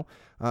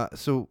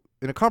 So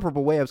in a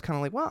comparable way, I was kind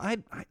of like, well,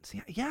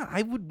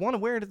 I would want to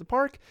wear it at the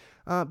park,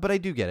 but I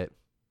do get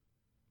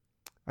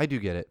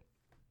it.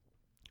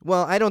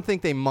 Well, I don't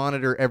think they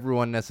monitor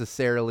everyone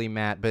necessarily,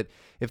 Matt, but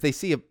if they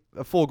see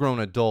a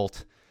full-grown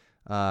adult,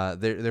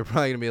 they're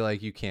probably going to be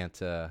like, you can't.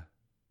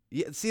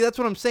 See, that's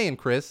what I'm saying,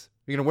 Chris.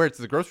 You're going to wear it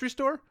to the grocery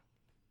store?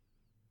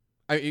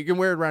 You can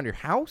wear it around your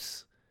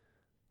house?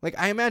 Like,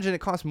 I imagine it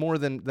costs more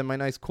than my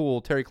nice,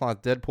 cool terry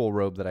cloth Deadpool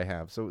robe that I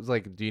have. So it's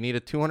like, do you need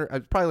a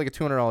probably like a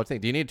 $200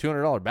 thing. Do you need a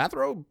 $200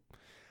 bathrobe?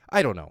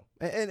 I don't know.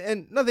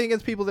 And nothing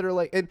against people that are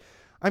like, and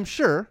I'm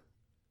sure.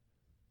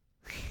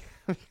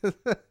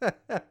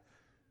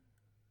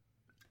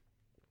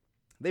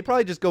 They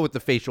probably just go with the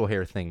facial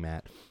hair thing,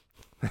 Matt.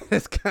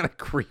 That's kind of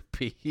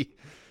creepy.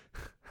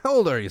 How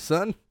old are you,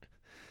 son?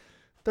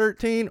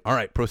 13? All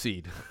right,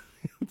 proceed.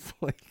 It's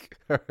like,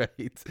 all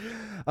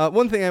right.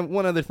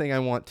 One other thing I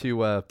want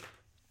to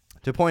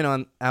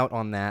point out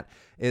on that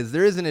is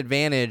there is an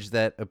advantage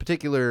that a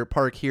particular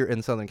park here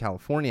in Southern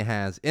California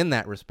has in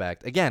that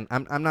respect. Again,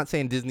 I'm not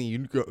saying Disney, you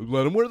go,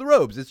 let them wear the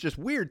robes. It's just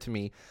weird to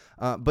me.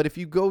 But if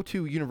you go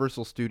to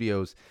Universal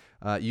Studios,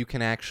 you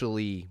can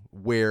actually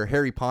wear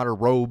Harry Potter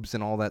robes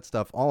and all that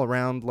stuff all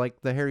around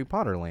like the Harry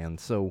Potter land.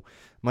 So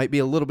might be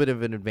a little bit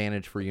of an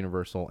advantage for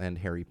Universal and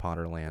Harry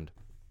Potter land.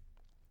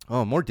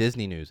 Oh, more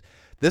Disney news.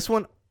 This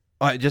one,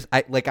 I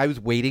was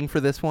waiting for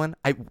this one.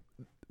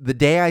 The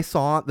day I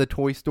saw the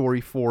Toy Story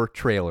 4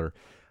 trailer,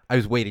 I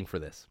was waiting for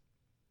this.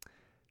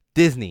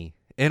 Disney,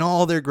 in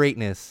all their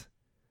greatness,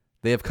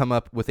 they have come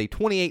up with a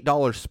 $28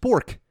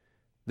 spork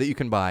that you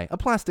can buy, a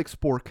plastic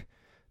spork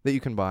that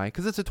you can buy,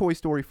 because it's a Toy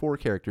Story 4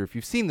 character. If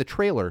you've seen the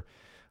trailer,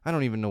 I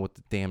don't even know what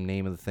the damn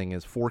name of the thing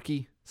is,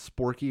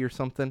 Sporky or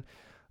something.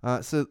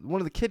 So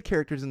one of the kid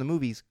characters in the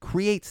movies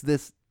creates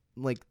this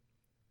like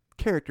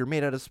character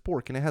made out of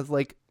spork, and it has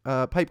like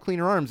pipe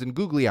cleaner arms and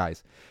googly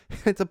eyes.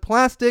 It's a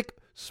plastic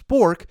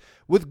spork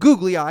with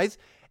googly eyes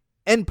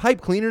and pipe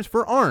cleaners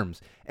for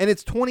arms, and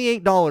it's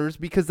 $28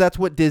 because that's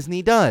what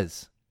Disney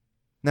does.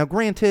 Now,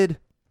 granted,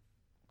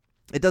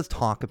 it does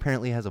talk.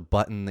 Apparently, it has a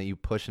button that you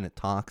push and it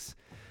talks.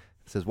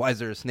 It says, "Why is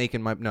there a snake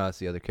in my?" No, that's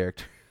the other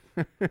character.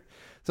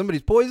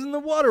 Somebody's poisoned the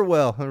water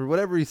well, or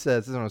whatever he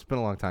says. I don't know, it's been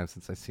a long time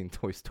since I've seen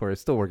Toy Story. I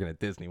was still working at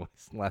Disney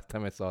last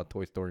time I saw a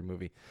Toy Story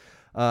movie.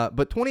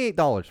 But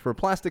 $28 for a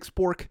plastic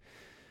spork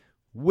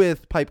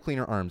with pipe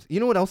cleaner arms. You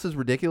know what else is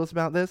ridiculous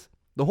about this?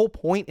 The whole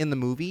point in the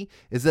movie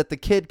is that the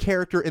kid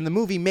character in the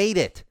movie made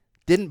it.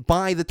 Didn't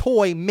buy the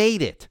toy,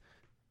 made it.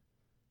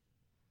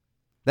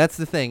 That's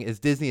the thing, is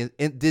Disney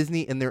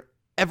in their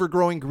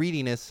ever-growing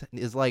greediness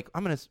is like,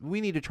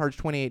 we need to charge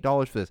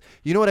 $28 for this.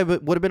 You know what I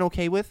would have been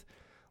okay with?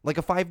 Like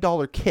a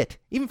 $5 kit.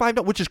 Even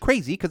 $5, which is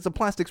crazy because it's a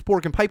plastic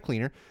spork and pipe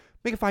cleaner.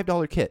 Make a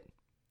 $5 kit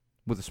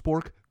with a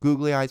spork,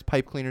 googly eyes,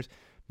 pipe cleaners.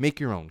 Make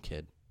your own,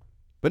 kid.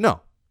 But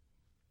no.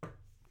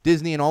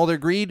 Disney and all their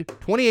greed,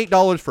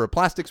 $28 for a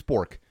plastic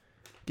spork.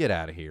 Get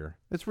out of here.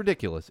 It's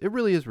ridiculous. It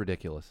really is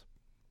ridiculous.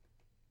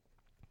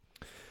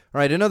 All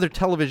right, another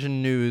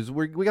television news.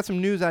 We got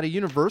some news out of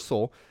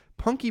Universal.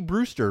 Punky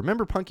Brewster.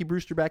 Remember Punky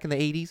Brewster back in the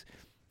 80s?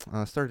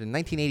 Started in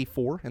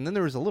 1984. And then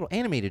there was a little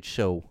animated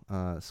show.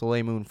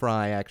 Soleil Moon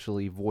Frye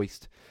actually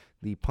voiced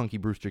the Punky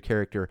Brewster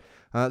character.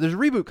 There's a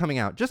reboot coming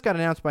out. Just got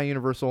announced by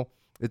Universal.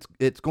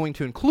 It's going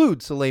to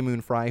include Soleil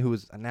Moon Frye, who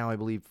is now, I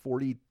believe,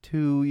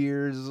 42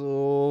 years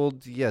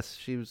old. Yes,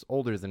 she was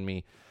older than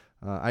me.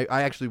 I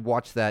actually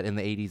watched that in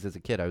the 80s as a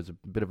kid. I was a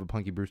bit of a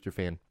Punky Brewster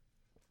fan.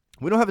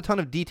 We don't have a ton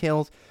of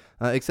details,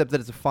 except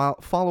that it's a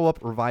follow-up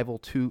revival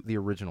to the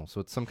original.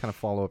 So it's some kind of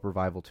follow-up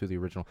revival to the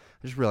original.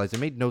 I just realized I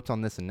made notes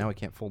on this, and now I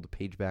can't fold the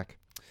page back.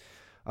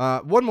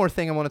 One more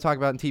thing I want to talk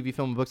about in TV,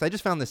 film, and books. I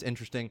just found this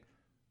interesting.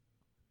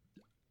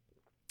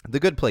 The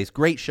Good Place,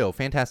 great show,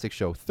 fantastic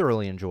show.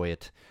 Thoroughly enjoy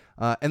it.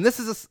 And this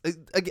is this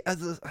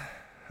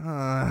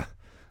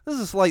is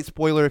a slight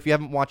spoiler if you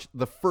haven't watched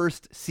the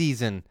first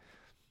season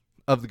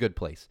of The Good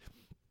Place.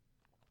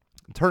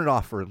 Turn it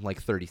off for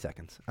like 30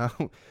 seconds.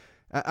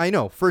 I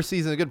know, first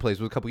season of The Good Place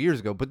was a couple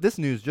years ago, but this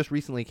news just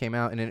recently came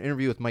out in an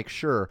interview with Mike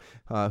Schur,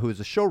 who is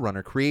a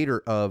showrunner,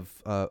 creator of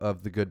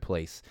The Good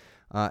Place.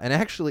 And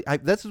actually,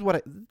 this is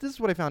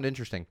what I found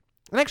interesting.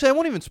 And actually, I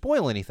won't even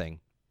spoil anything.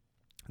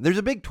 There's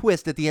a big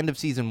twist at the end of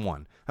season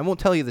 1. I won't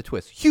tell you the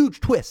twist. Huge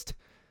twist.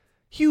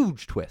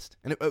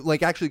 And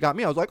it actually got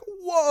me. I was like,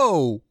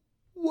 whoa.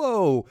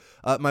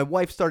 My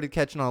wife started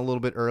catching on a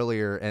little bit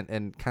earlier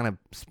and kind of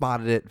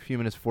spotted it a few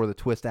minutes before the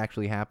twist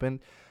actually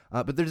happened.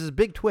 But there's this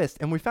big twist,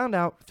 and we found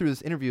out through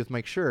this interview with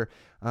Mike Schur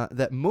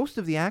that most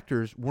of the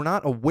actors were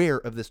not aware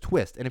of this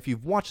twist. And if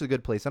you've watched The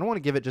Good Place, I don't want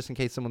to give it just in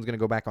case someone's going to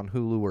go back on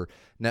Hulu or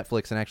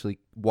Netflix and actually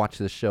watch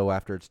this show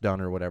after it's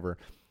done or whatever.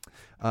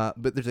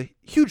 But there's a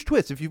huge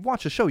twist. If you've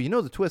watched the show, you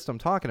know the twist I'm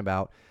talking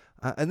about.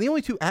 And the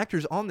only 2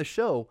 actors on the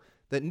show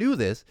that knew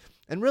this,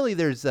 and really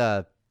there's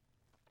kind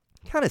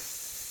of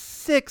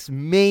 6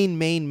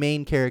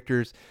 main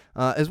characters,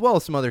 as well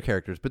as some other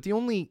characters. But the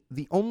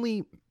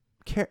only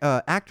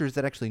actors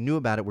that actually knew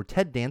about it were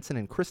Ted Danson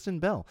and Kristen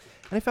Bell.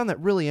 And I found that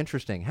really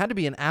interesting. Had to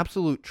be an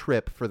absolute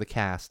trip for the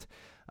cast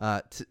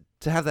to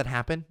have that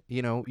happen.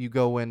 You know, you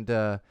go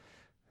and...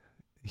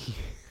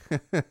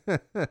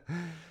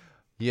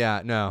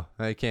 Yeah, no,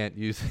 I can't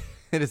use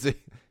it.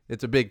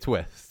 It's a big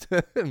twist.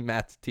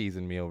 Matt's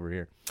teasing me over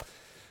here.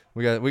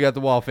 We got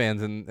the Wall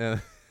fans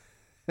and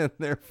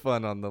they're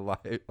fun on the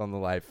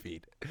live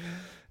feed.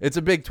 It's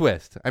a big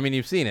twist. I mean,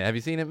 you've seen it. Have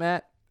you seen it,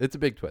 Matt? It's a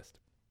big twist.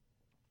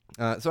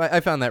 So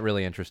I found that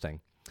really interesting.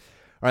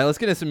 All right, let's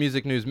get into some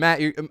music news. Matt,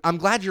 I'm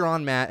glad you're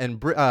on, Matt. And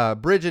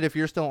Bridget, if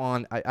you're still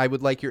on, I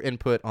would like your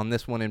input on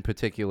this one in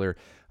particular.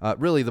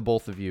 Really, the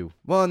both of you.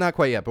 Well, not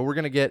quite yet, but we're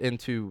going to get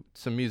into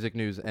some music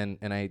news, and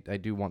I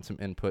do want some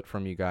input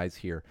from you guys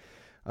here.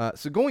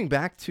 So going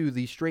back to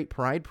the Straight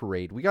Pride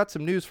Parade, we got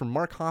some news from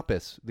Mark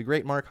Hoppus, the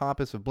great Mark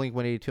Hoppus of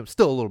Blink-182. I'm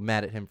still a little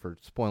mad at him for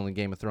spoiling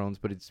Game of Thrones,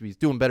 but he's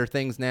doing better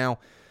things now.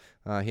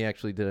 He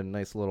actually did a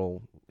nice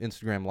little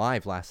Instagram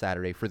Live last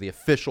Saturday for the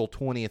official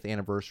 20th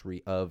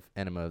anniversary of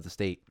Enema of the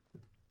State.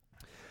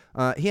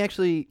 He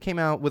actually came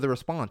out with a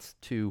response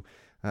to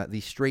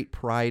the Straight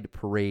Pride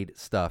Parade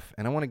stuff,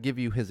 and I want to give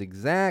you his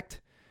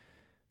exact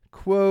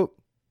quote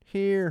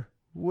here.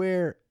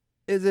 Where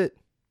is it?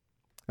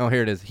 Oh,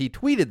 here it is. He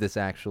tweeted this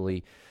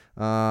actually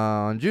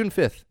on June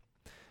 5th.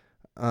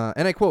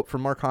 And I quote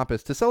from Mark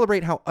Hoppus, "To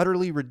celebrate how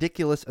utterly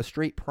ridiculous a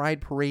straight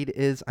pride parade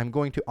is, I'm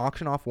going to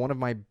auction off one of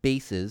my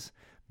bases,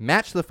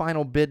 match the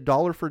final bid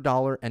dollar for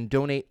dollar, and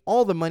donate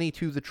all the money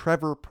to the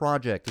Trevor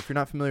Project." If you're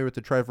not familiar with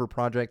the Trevor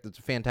Project, it's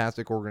a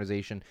fantastic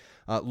organization.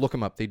 Look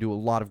them up. They do a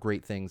lot of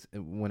great things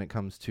when it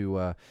comes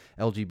to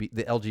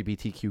the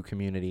LGBTQ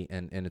community,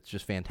 and it's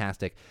just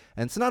fantastic.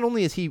 And so not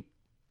only is he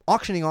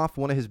auctioning off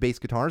one of his bass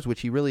guitars, which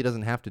he really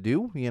doesn't have to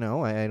do. You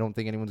know, I don't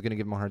think anyone's going to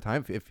give him a hard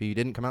time if he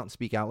didn't come out and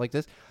speak out like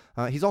this.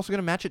 He's also going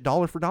to match it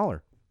dollar for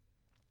dollar.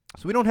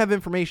 So we don't have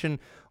information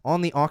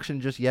on the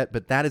auction just yet,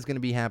 but that is going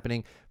to be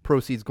happening.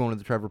 Proceeds going to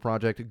the Trevor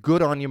Project.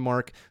 Good on you,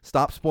 Mark.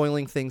 Stop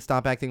spoiling things.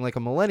 Stop acting like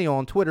a millennial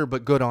on Twitter,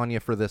 but good on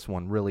you for this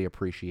one. Really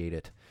appreciate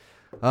it.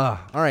 All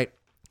right.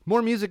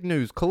 More music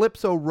news.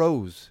 Calypso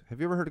Rose. Have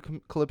you ever heard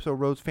of Calypso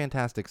Rose?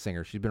 Fantastic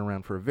singer. She's been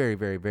around for a very,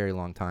 very, very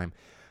long time.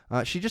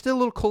 She just did a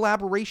little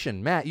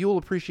collaboration. Matt, you'll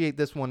appreciate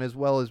this one as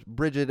well as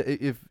Bridget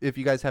if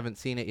you guys haven't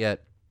seen it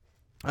yet.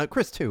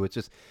 Chris too. It's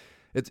just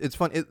it's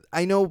fun.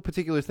 I know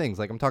particular things,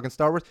 like I'm talking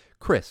Star Wars.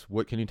 Chris,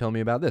 what can you tell me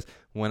about this?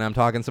 When I'm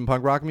talking some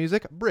punk rock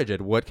music,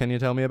 Bridget, what can you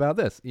tell me about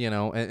this? You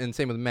know, and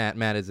same with Matt.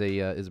 Matt is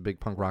a big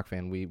punk rock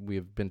fan. We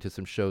have been to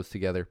some shows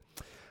together.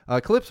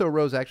 Calypso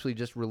Rose actually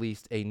just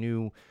released a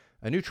new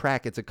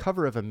track. It's a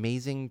cover of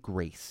Amazing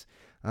Grace,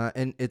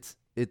 and it's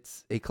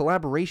a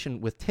collaboration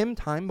with Tim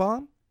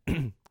Timebomb.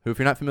 Who, if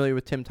you're not familiar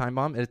with Tim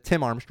Timebomb, it's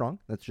Tim Armstrong.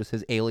 That's just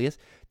his alias.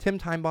 Tim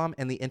Timebomb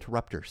and the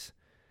Interrupters.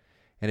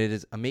 And it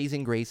is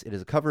Amazing Grace. It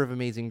is a cover of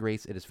Amazing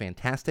Grace. It is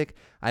fantastic.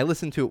 I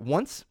listened to it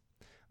once.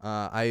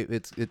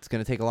 It's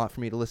going to take a lot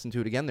for me to listen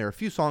to it again. There are a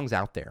few songs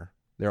out there.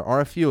 There are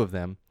a few of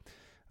them.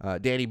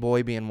 Danny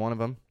Boy being one of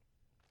them.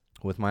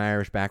 With my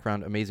Irish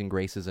background, Amazing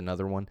Grace is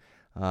another one.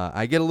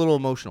 I get a little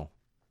emotional.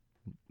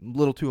 A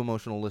little too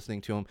emotional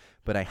listening to him.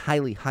 But I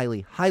highly,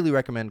 highly, highly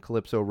recommend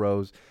Calypso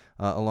Rose.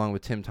 Along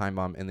with Tim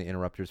Timebomb and the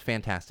Interrupters.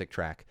 Fantastic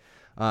track.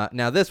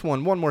 Now this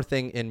one more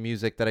thing in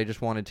music that I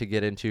just wanted to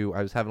get into.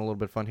 I was having a little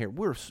bit of fun here.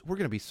 We're going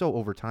to be so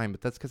over time,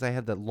 but that's because I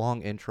had that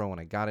long intro and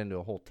I got into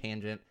a whole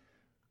tangent.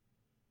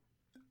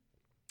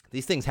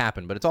 These things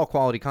happen, but it's all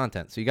quality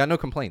content, so you got no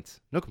complaints.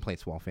 No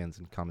complaints, Wall fans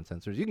and common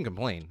sensors. You can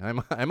complain.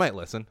 I might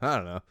listen. I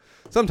don't know.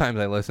 Sometimes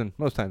I listen.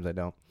 Most times I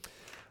don't.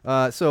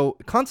 So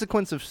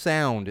Consequence of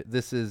Sound,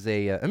 this is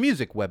a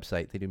music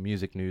website. They do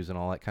music news and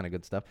all that kind of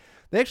good stuff.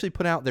 They actually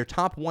put out their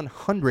top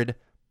 100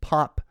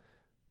 pop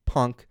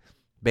punk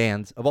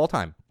bands of all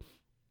time.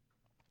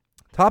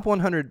 Top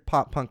 100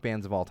 pop punk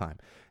bands of all time.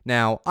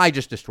 Now, I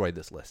just destroyed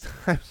this list.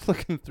 I was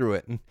looking through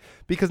it.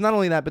 Because not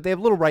only that, but they have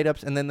little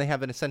write-ups, and then they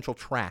have an essential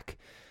track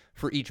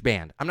for each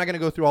band. I'm not going to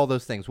go through all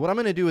those things. What I'm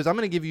going to do is I'm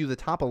going to give you the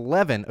top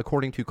 11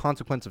 according to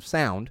Consequence of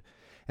Sound.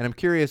 And I'm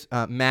curious,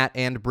 Matt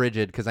and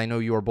Bridget, because I know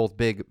you are both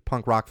big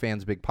punk rock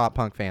fans, big pop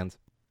punk fans,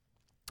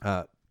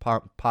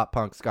 pop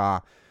punk,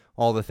 ska,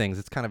 all the things.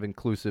 It's kind of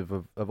inclusive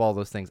of all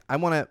those things. I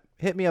want to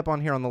hit me up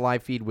on here on the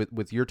live feed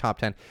with your top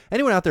 10.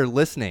 Anyone out there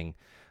listening,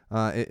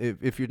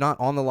 if you're not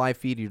on the live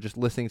feed, you're just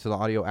listening to the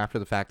audio after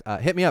the fact,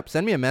 hit me up.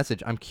 Send me a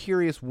message. I'm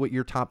curious what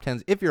your top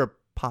 10s, if you're a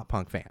pop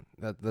punk fan.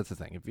 That's the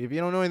thing. If you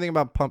don't know anything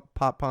about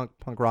pop punk,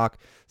 punk rock,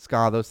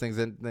 ska, those things,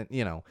 then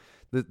you know,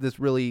 this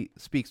really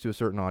speaks to a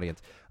certain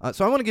audience.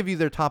 So I want to give you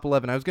their top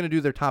 11. I was going to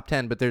do their top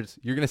 10, but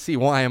you're going to see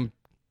why I'm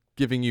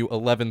giving you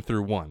 11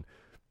 through 1.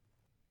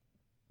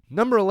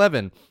 Number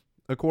 11,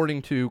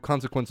 according to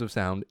Consequence of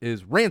Sound,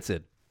 is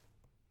Rancid.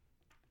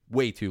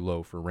 Way too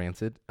low for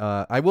Rancid.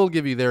 I will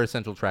give you their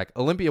essential track,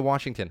 Olympia,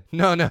 Washington.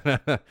 No.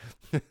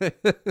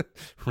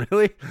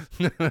 Really?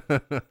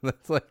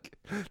 That's like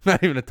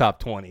not even a top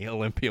 20,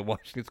 Olympia,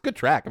 Washington. It's a good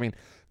track. I mean,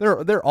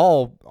 they're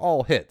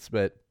all hits,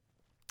 but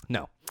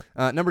no.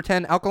 Number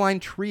 10, Alkaline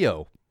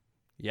Trio.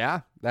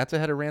 Yeah, that's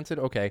ahead of Rancid.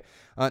 Okay.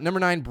 Number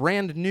 9,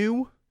 Brand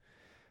New.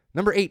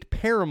 Number 8,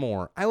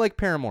 Paramore. I like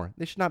Paramore.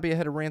 They should not be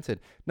ahead of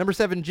Rancid. Number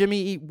 7,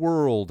 Jimmy Eat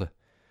World.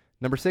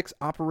 Number 6,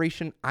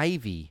 Operation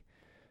Ivy.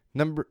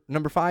 Number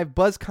 5,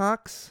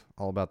 Buzzcocks.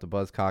 All about the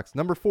Buzzcocks.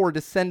 Number 4,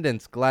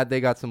 Descendants. Glad they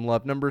got some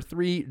love. Number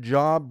 3,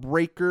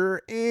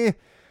 Jawbreaker.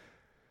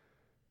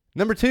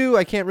 Number 2,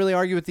 I can't really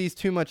argue with these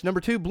too much.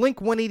 Number 2,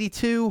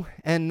 Blink-182.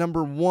 And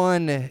number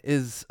 1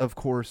 is, of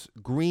course,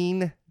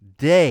 Green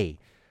Day.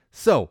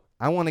 So,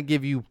 I want to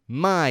give you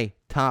my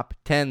top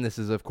 10. This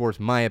is, of course,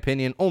 my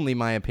opinion, only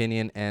my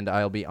opinion, and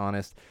I'll be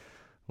honest,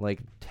 like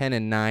 10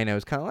 and 9, I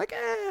was kind of like,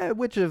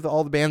 which of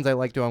all the bands I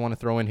like do I want to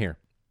throw in here?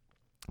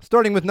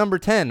 Starting with number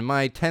 10,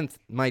 my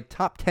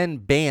top 10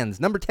 bands.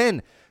 Number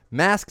 10,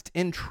 Masked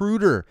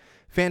Intruder.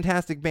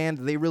 Fantastic band.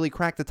 They really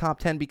crack the top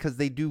 10 because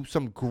they do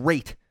some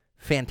great,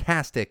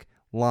 fantastic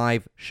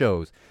live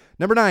shows.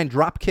 Number 9,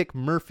 Dropkick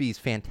Murphys.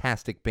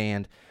 Fantastic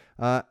band.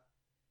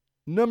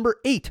 Number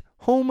 8,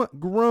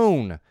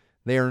 Homegrown.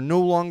 They are no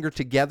longer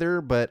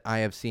together, but I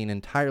have seen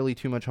entirely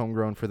too much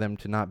Homegrown for them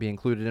to not be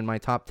included in my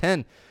top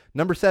 10.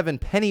 Number 7,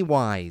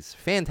 Pennywise.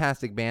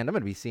 Fantastic band. I'm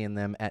going to be seeing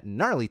them at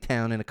Gnarly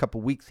Town in a couple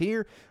weeks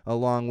here,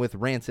 along with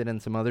Rancid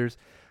and some others.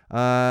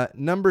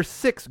 Number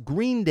 6,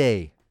 Green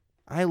Day.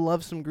 I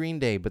love some Green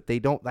Day, but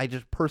I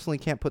just personally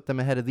can't put them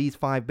ahead of these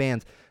 5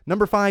 bands.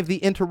 Number 5, The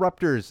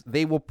Interrupters.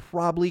 They will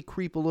probably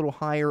creep a little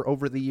higher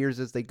over the years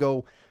as they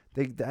go.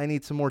 I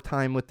need some more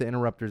time with the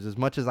Interrupters. As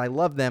much as I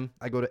love them,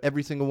 I go to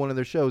every single one of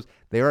their shows.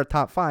 They are a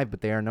top 5,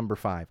 but they are number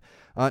 5.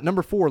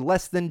 Number 4,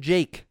 Less Than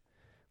Jake.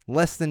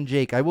 Less Than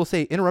Jake. I will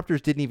say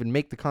Interrupters didn't even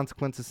make the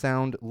Consequence of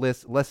Sound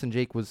list. Less Than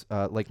Jake was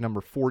like number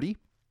 40.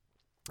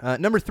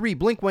 Number 3,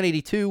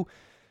 Blink-182.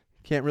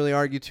 Can't really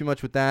argue too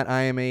much with that.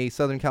 I am a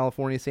Southern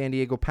California, San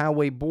Diego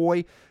Poway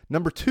boy.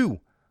 Number 2,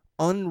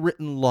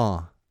 Unwritten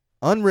Law.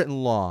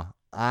 Unwritten Law.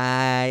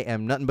 I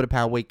am nothing but a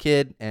Poway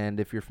kid, and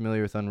if you're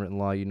familiar with Unwritten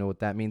Law, you know what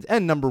that means.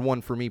 And number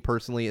 1 for me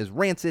personally is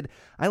Rancid.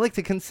 I like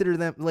to consider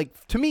them,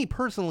 like, to me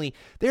personally,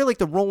 they're like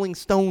the Rolling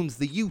Stones,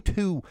 the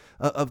U2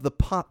 of the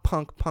pop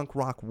punk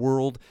rock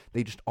world.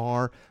 They just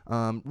are.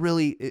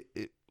 Really,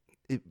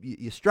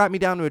 you strap me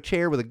down to a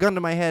chair with a gun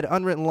to my head,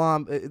 Unwritten Law,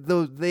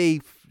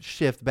 they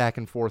shift back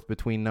and forth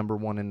between number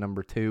 1 and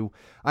number 2.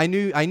 I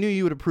knew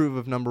you would approve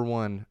of number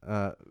 1,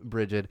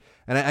 Bridget,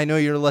 and I know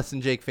you're a Less Than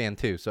Jake fan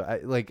too. So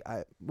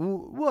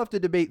we'll have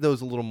to debate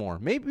those a little more.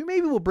 Maybe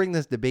we'll bring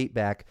this debate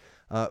back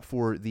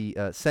for the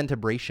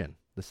Centibration.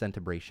 The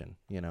Centibration,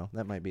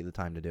 that might be the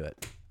time to do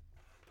it.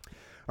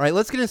 All right,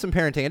 let's get into some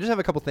parenting. I just have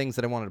a couple things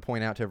that I wanted to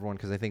point out to everyone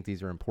because I think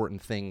these are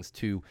important things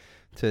to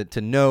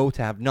know,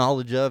 to have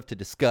knowledge of, to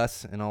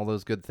discuss, and all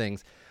those good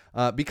things.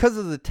 Because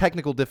of the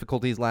technical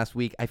difficulties last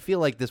week, I feel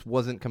like this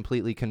wasn't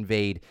completely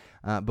conveyed,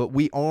 but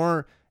we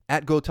are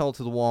at Go Tell It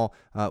to the Wall.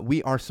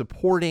 We are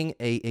supporting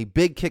a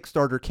big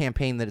Kickstarter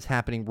campaign that is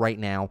happening right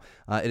now.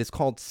 It is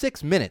called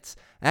 6 Minutes.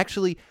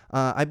 Actually,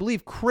 I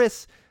believe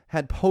Chris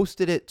had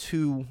posted it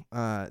to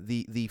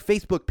the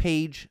Facebook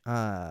page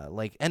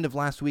like end of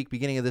last week,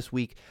 beginning of this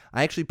week.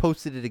 I actually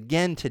posted it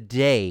again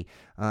today,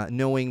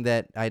 knowing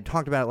that I had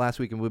talked about it last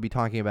week and we'll be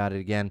talking about it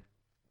again.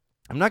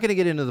 I'm not going to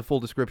get into the full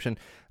description.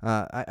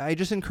 I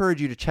just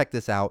encourage you to check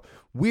this out.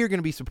 We're going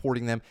to be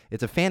supporting them.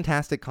 It's a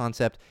fantastic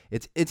concept.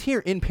 It's here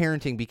in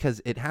parenting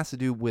because it has to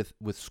do with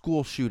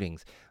school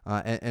shootings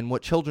and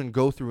what children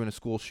go through in a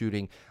school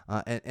shooting.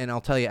 And I'll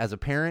tell you, as a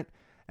parent,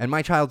 And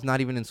my child's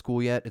not even in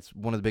school yet. It's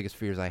one of the biggest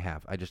fears I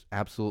have.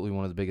 Absolutely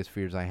one of the biggest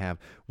fears I have.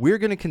 We're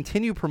going to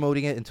continue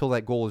promoting it until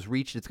that goal is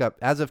reached.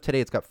 As of today,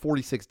 it's got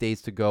 46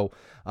 days to go.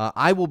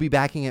 I will be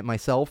backing it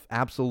myself,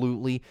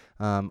 absolutely.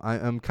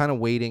 I'm kind of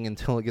waiting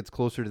until it gets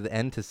closer to the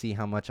end to see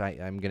how much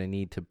I'm going to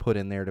need to put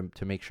in there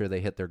to make sure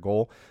they hit their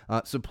goal.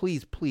 So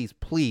please, please,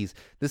 please,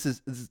 this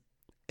is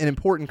an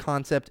important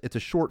concept. It's a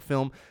short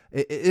film.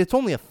 It's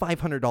only a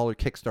 $500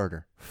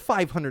 Kickstarter.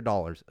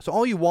 $500. So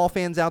all you wall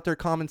fans out there,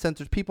 Common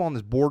Sensors, people on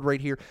this board right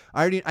here,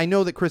 I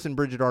know that Chris and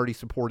Bridget already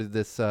supported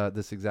this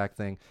exact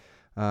thing.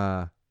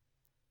 Well,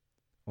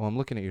 I'm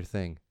looking at your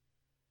thing.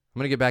 I'm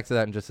going to get back to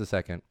that in just a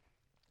second.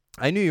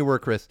 I knew you were,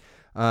 Chris.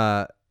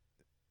 And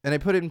I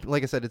put it in,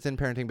 like I said, it's in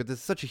parenting, but this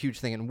is such a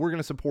huge thing, and we're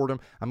going to support them.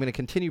 I'm going to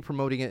continue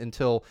promoting it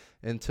until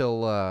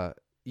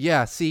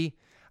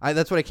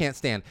that's what I can't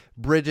stand.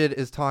 Bridget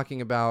is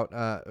talking about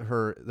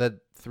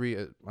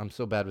I'm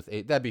so bad with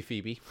 8. That'd be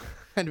Phoebe.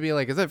 I'd be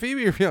like, is that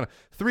Phoebe or Fiona?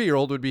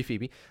 3-year-old would be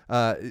Phoebe.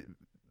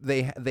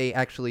 They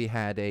actually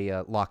had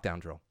a lockdown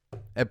drill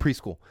at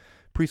preschool.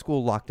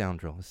 Preschool lockdown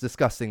drill. It's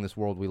disgusting, this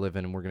world we live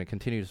in, and we're going to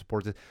continue to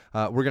support this.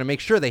 We're going to make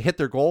sure they hit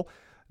their goal.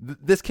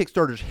 This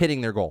Kickstarter is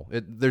hitting their goal.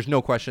 There's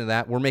no question of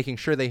that. We're making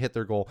sure they hit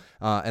their goal,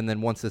 and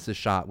then once this is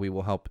shot, we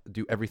will help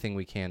do everything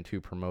we can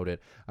to promote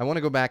it. I want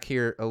to go back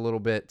here a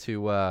little bit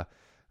to...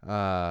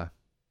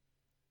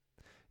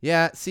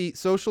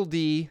 Social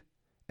D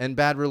and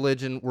Bad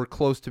Religion were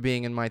close to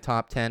being in my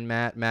top 10.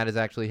 Matt is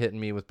actually hitting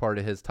me with part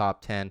of his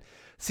top 10.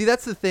 See,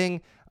 that's the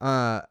thing.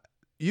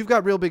 You've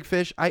got Real Big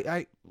Fish.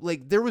 I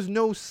like, there was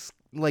no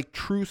like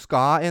true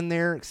ska in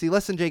there. See,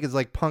 Less Than Jake is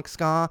like punk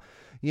ska,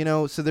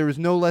 so there was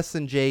no Less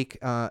Than Jake,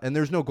 and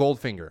there's no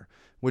Goldfinger,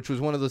 which was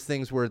one of those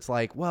things where it's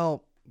like,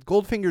 well,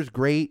 Goldfinger's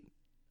great,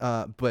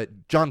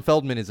 but John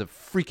Feldman is a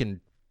freaking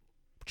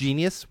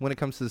genius when it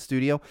comes to the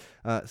studio.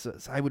 So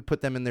I would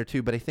put them in there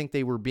too, but I think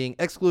they were being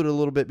excluded a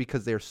little bit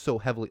because they're so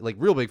heavily, like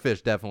Real Big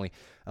Fish, definitely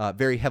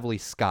very heavily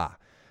ska.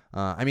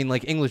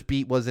 Like English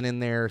Beat wasn't in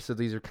there, so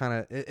these are kind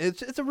of,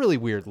 it's a really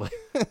weird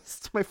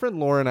list. My friend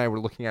Laura and I were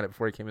looking at it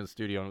before I came in the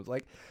studio, and it was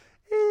like,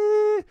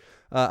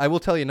 I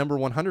will tell you, number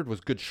 100 was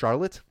Good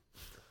Charlotte.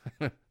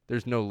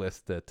 There's no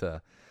list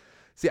that,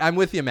 see, I'm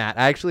with you, Matt.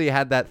 I actually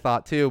had that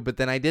thought too, but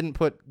then I didn't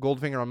put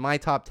Goldfinger on my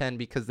top 10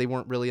 because they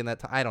weren't really in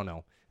that, I don't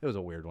know. It was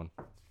a weird one.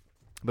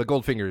 But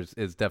Goldfinger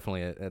is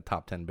definitely a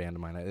top 10 band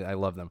of mine. I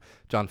love them.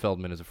 John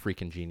Feldman is a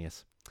freaking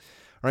genius. All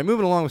right,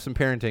 moving along with some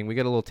parenting. We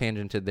get a little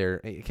tangented there.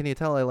 Can you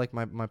tell I like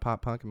my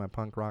pop punk and my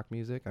punk rock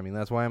music? I mean,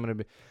 that's why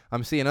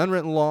I'm seeing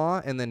Unwritten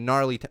Law and then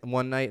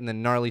one night and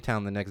then Gnarly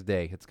Town the next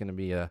day. That's gonna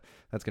be a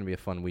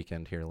fun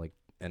weekend here, like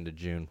end of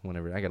June.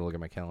 Whenever I gotta look at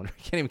my calendar,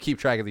 I can't even keep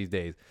track of these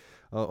days.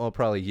 I'll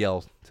probably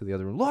yell to the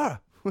other room, Laura,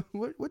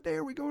 what day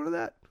are we going to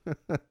that?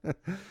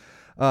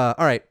 All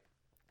right.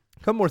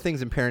 A couple more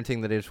things in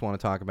parenting that I just want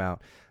to talk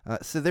about.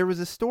 So there was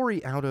a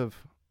story out of,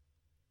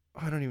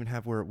 I don't even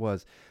have where it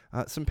was.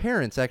 Some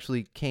parents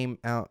actually came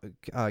to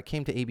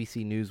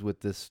ABC News with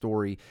this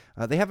story.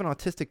 They have an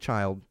autistic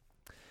child,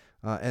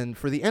 and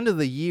for the end of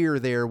the year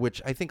there,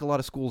 which I think a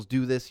lot of schools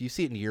do this, you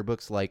see it in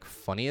yearbooks like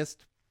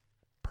funniest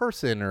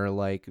person or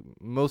like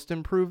most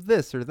improved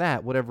this or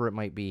that, whatever it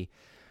might be.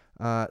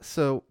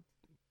 So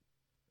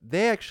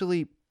they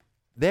actually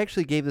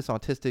gave this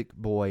autistic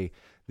boy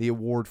the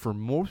award for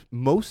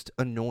most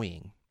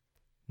annoying.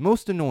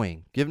 Most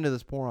annoying, given to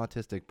this poor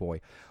autistic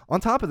boy. On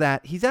top of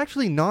that, he's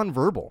actually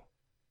nonverbal.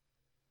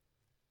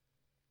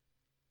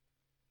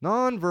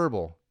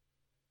 Nonverbal.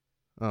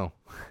 Oh.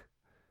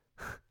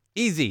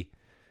 Easy.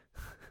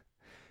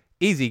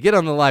 Easy. Get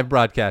on the live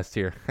broadcast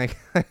here.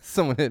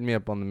 Someone hit me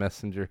up on the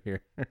messenger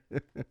here.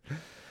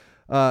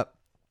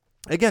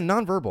 Again,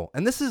 nonverbal.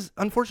 And this is,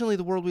 unfortunately,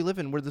 the world we live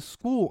in, where the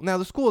school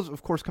has,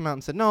 of course, come out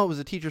and said, no, it was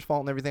a teacher's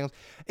fault and everything else.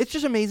 It's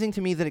just amazing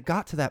to me that it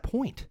got to that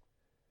point.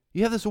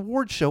 You have this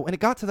award show, and it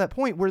got to that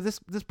point where this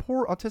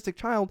poor autistic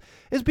child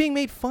is being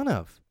made fun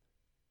of.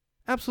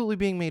 Absolutely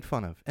being made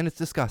fun of. And it's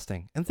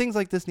disgusting. And things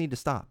like this need to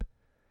stop.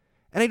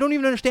 And I don't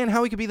even understand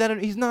how he could be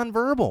that. He's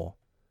nonverbal.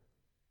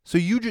 So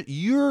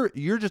you're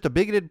just a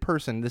bigoted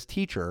person, this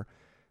teacher,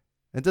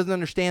 that doesn't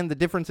understand the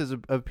differences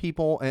of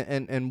people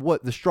and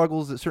what the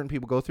struggles that certain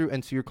people go through,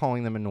 and so you're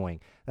calling them annoying.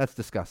 That's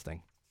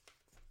disgusting.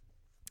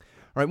 All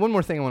right, one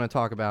more thing I want to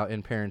talk about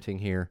in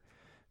parenting here.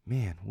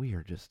 Man, we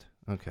are just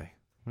okay.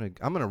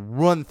 I'm gonna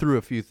run through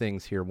a few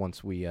things here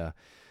once we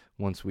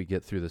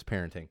get through this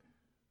parenting.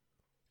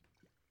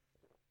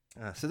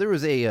 So there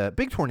was a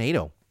big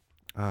tornado,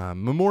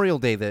 Memorial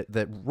Day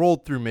that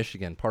rolled through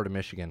Michigan, part of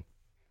Michigan,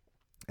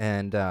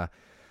 and there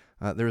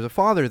was a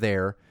father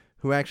there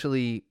who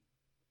actually.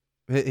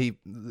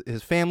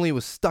 His family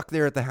was stuck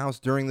there at the house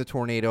during the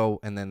tornado,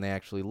 and then they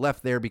actually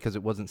left there because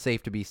it wasn't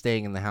safe to be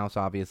staying in the house,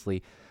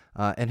 obviously.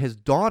 And his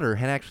daughter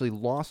had actually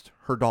lost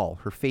her doll,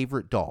 her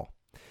favorite doll.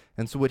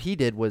 And so what he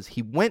did was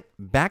he went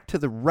back to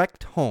the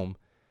wrecked home,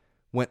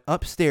 went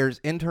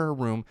upstairs into her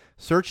room,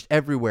 searched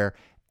everywhere,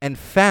 and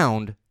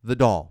found the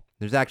doll.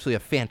 There's actually a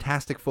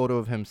fantastic photo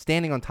of him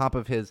standing on top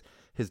of his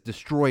his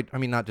destroyed, I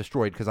mean, not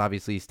destroyed because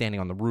obviously he's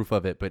standing on the roof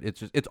of it, but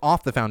it's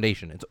off the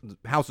foundation. The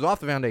house is off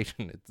the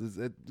foundation. It's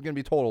going to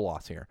be total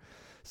loss here.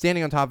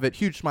 Standing on top of it,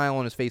 huge smile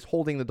on his face,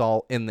 holding the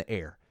doll in the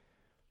air.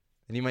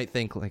 And you might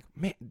think, like,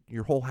 man,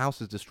 your whole house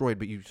is destroyed,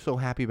 but you're so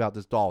happy about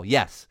this doll.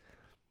 Yes.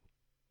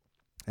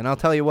 And I'll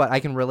tell you what, I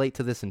can relate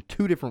to this in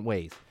two different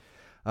ways.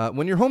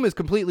 When your home is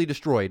completely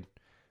destroyed,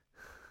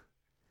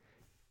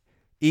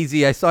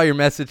 Easy, I saw your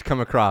message come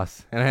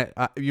across, and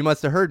you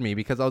must have heard me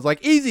because I was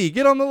like, Easy,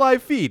 get on the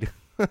live feed.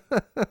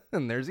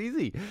 And there's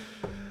Easy.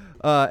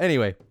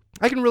 Anyway,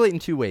 I can relate in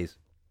two ways.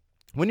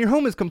 When your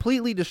home is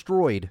completely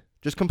destroyed,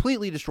 just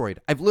completely destroyed,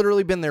 I've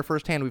literally been there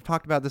firsthand. We've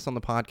talked about this on the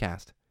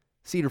podcast.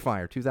 Cedar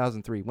Fire,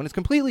 2003. When it's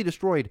completely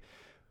destroyed,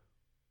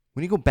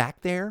 when you go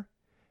back there,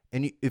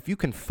 and if you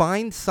can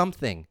find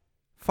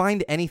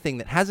anything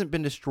that hasn't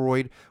been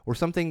destroyed or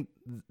something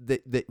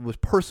that was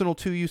personal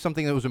to you,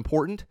 something that was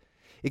important,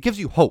 it gives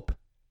you hope.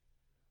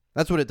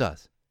 That's what it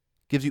does.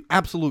 It gives you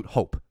absolute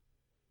hope.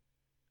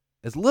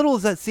 As little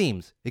as that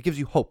seems, it gives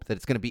you hope that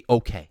it's going to be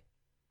okay.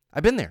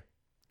 I've been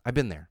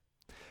there.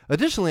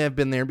 Additionally, I've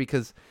been there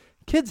because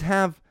kids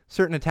have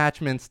certain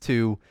attachments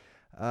to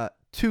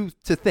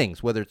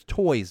things, whether it's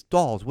toys,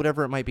 dolls,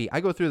 whatever it might be.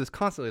 I go through this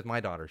constantly with my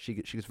daughter. She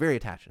gets very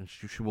attached, and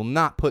she will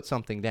not put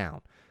something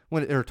down.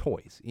 When her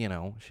toys, you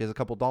know, she has a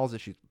couple dolls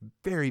that she's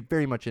very,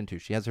 very much into.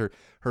 She has her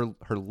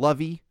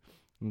lovey.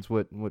 That's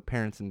what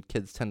parents and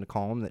kids tend to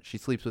call them, that she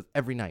sleeps with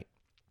every night.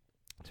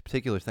 It's a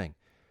particular thing.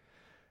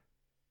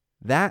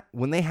 That,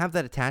 when they have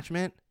that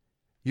attachment,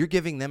 you're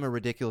giving them a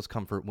ridiculous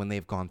comfort when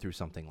they've gone through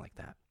something like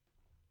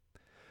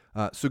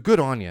that. So good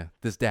on you,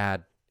 this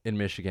dad in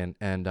Michigan,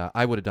 and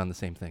I would have done the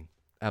same thing.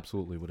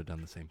 Absolutely would have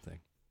done the same thing.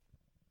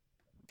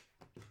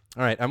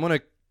 All right, I'm going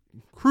to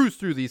cruise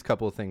through these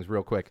couple of things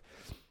real quick.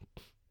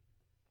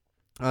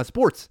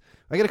 Sports.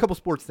 I got a couple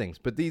sports things,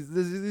 but these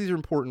are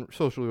important,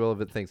 socially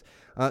relevant things.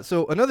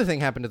 So another thing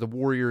happened at the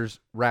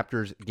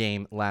Warriors-Raptors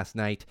game last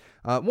night.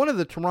 One of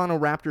the Toronto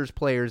Raptors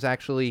players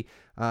actually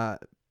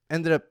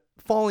ended up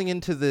falling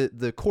into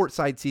the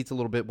courtside seats a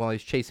little bit while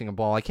he's chasing a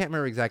ball. I can't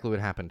remember exactly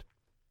what happened.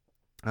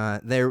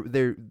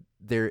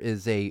 There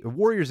is a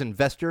Warriors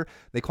investor.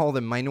 They call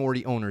them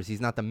minority owners.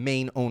 He's not the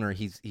main owner.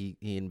 He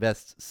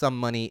invests some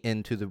money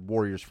into the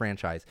Warriors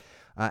franchise.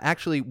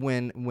 Actually,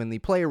 when the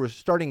player was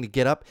starting to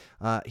get up,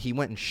 he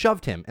went and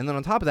shoved him. And then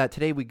on top of that,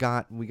 today we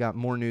got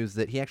more news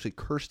that he actually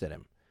cursed at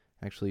him.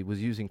 Actually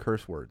was using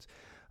curse words.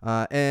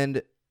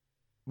 And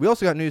we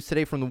also got news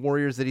today from the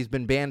Warriors that he's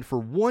been banned for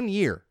 1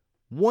 year.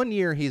 1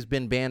 year he's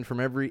been banned from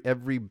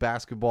every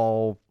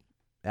basketball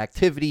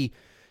activity,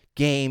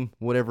 game,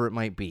 whatever it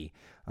might be.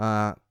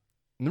 And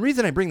the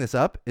reason I bring this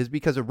up is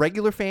because a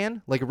regular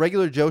fan, like a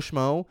regular Joe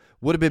Schmo,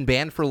 would have been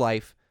banned for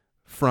life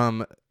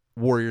from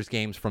Warriors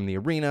games, from the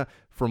arena,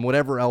 from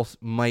whatever else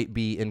might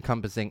be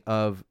encompassing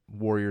of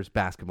Warriors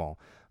basketball.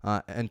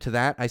 And to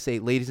that, I say,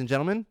 ladies and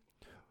gentlemen,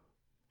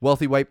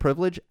 wealthy white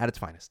privilege at its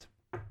finest.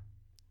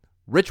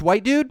 Rich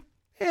white dude?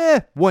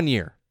 1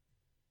 year.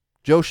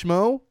 Joe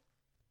Schmo?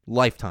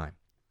 Lifetime.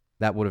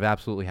 That would have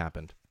absolutely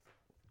happened.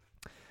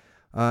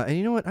 And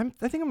you know what?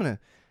 I think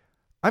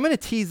I'm gonna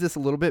tease this a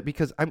little bit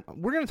because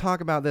we're gonna talk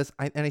about this,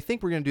 and I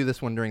think we're gonna do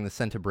this one during the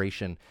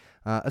Centibration.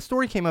 A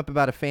story came up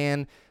about a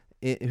fan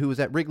who was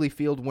at Wrigley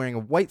Field wearing a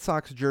White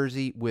Sox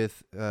jersey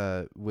with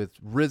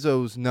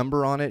Rizzo's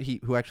number on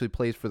it. Who actually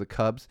plays for the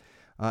Cubs,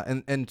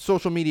 and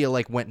social media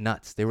went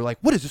nuts. They were like,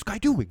 "What is this guy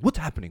doing? What's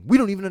happening? We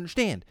don't even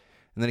understand."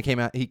 And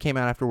then he came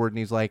out afterward, and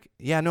he's like,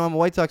 "Yeah, no, I'm a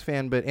White Sox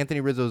fan, but Anthony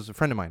Rizzo's a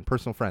friend of mine,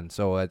 personal friend.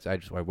 So I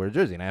wear a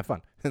jersey and I have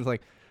fun." And it's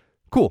like,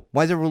 cool.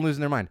 Why is everyone losing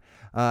their mind?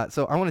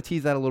 So I want to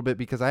tease that a little bit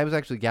because I was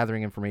actually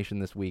gathering information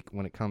this week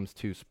when it comes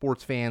to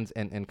sports fans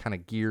and kind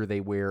of gear they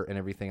wear and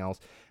everything else.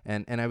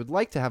 And I would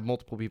like to have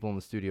multiple people in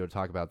the studio to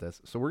talk about this.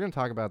 So we're going to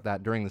talk about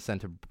that during the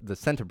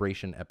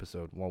Centibration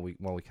episode while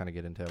we kind of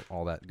get into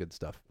all that good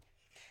stuff.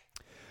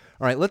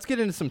 All right, let's get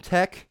into some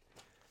tech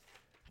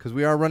because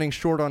we are running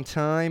short on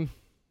time.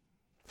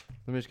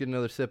 Let me just get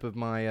another sip of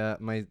my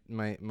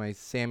my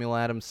Samuel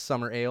Adams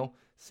Summer Ale,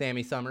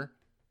 Sammy Summer,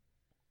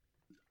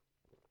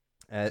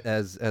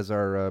 as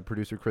our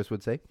producer Chris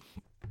would say.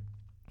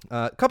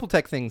 A couple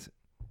tech things.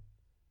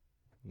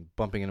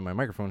 Bumping into my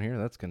microphone here.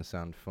 That's going to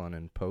sound fun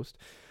in post.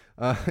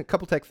 A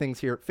couple tech things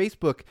here.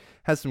 Facebook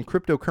has some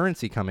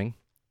cryptocurrency coming.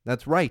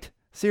 That's right.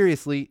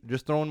 Seriously,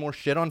 just throwing more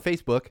shit on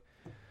Facebook.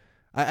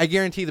 I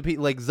guarantee the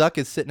people, Zuck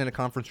is sitting in a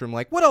conference room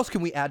like, what else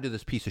can we add to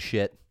this piece of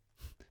shit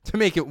to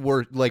make it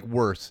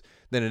worse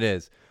than it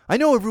is? I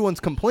know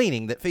everyone's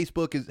complaining that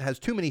Facebook has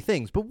too many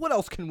things, but what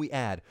else can we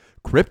add?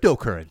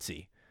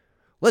 Cryptocurrency.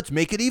 Let's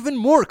make it even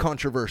more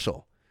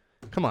controversial.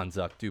 Come on,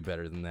 Zuck, do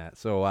better than that.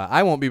 So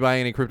I won't be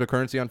buying any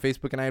cryptocurrency on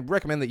Facebook, and I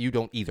recommend that you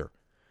don't either.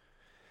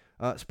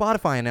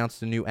 Spotify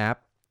announced a new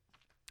app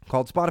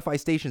called Spotify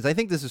Stations. I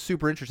think this is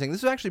super interesting.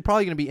 This is actually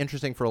probably going to be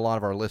interesting for a lot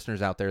of our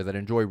listeners out there that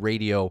enjoy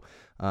radio.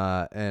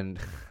 And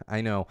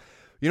I know.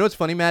 You know what's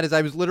funny, Matt, is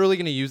I was literally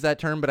going to use that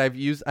term, but I've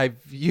used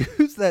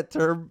that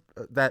term,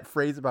 that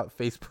phrase about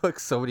Facebook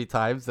so many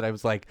times that I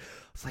was like,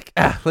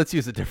 let's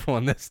use a different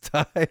one this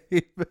time.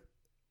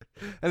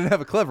 I didn't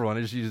have a clever one.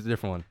 I just used a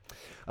different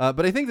one.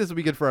 But I think this will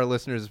be good for our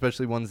listeners,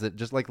 especially ones that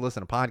just like to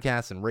listen to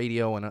podcasts and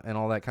radio and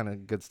all that kind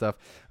of good stuff.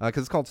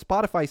 Because it's called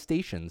Spotify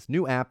Stations.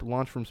 New app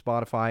launched from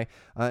Spotify.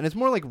 And it's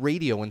more like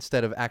radio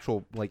instead of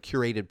actual like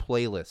curated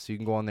playlists. So you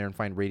can go on there and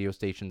find radio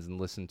stations and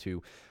listen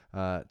to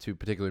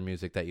particular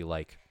music that you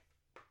like.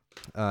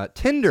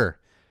 Tinder.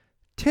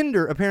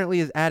 Tinder apparently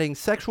is adding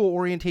sexual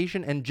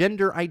orientation and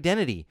gender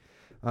identity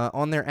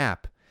on their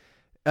app.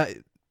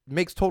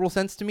 Makes total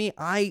sense to me.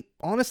 I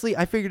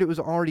figured it was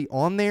already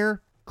on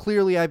there.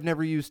 Clearly, I've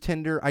never used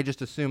Tinder. I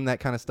just assumed that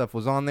kind of stuff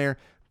was on there,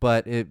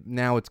 but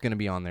now it's going to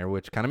be on there,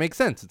 which kind of makes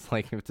sense. It's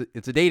like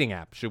it's a dating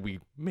app. Should we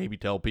maybe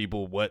tell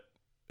people what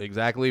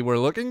exactly we're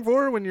looking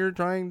for when you're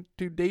trying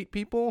to date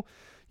people?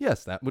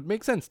 Yes, that would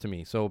make sense to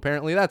me. So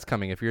apparently that's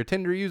coming. If you're a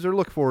Tinder user,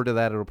 look forward to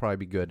that. It'll probably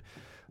be good.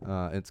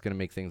 It's going to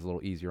make things a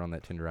little easier on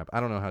that Tinder app. I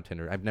don't know how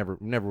Tinder. I've never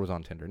was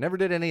on Tinder. Never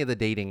did any of the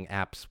dating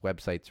apps,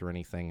 websites, or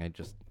anything. I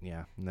just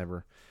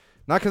never.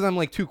 Not because I'm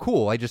like too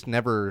cool. I just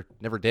never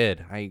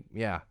did.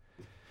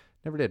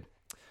 Never did.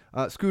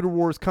 Scooter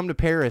Wars come to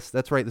Paris.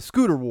 That's right. The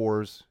Scooter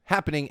Wars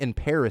happening in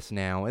Paris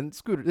now. And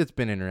it's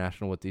been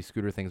international with these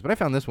scooter things. But I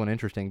found this one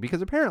interesting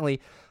because apparently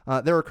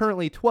there are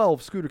currently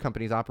 12 scooter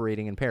companies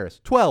operating in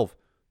Paris. 12.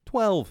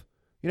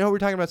 You know, we're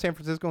talking about San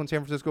Francisco, and San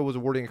Francisco was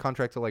awarding a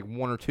contract to like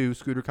 1 or 2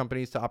 scooter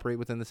companies to operate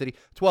within the city.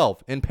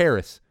 12 in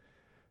Paris.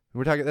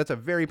 We're talking, that's a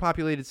very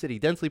populated city,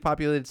 densely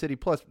populated city.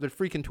 Plus, there's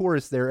freaking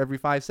tourists there every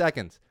 5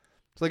 seconds.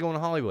 It's like going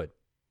to Hollywood.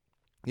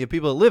 You have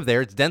people that live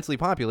there. It's densely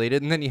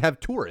populated, and then you have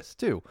tourists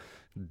too.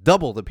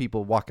 Double the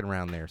people walking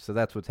around there. So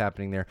that's what's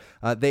happening there.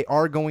 They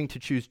are going to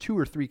choose 2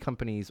 or 3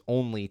 companies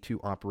only to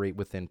operate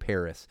within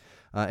Paris.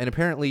 And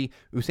apparently,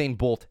 Usain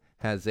Bolt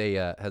has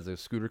a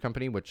scooter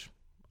company. Which,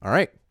 all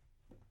right,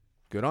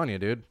 good on you,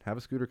 dude. Have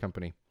a scooter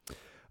company.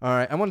 All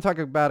right, I want to talk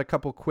about a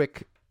couple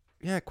quick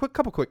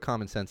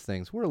common sense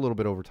things. We're a little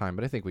bit over time,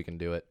 but I think we can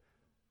do it.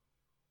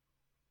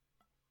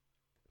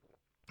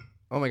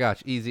 Oh my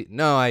gosh, easy.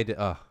 No, I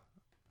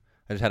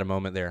just had a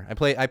moment there. I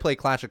play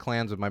Clash of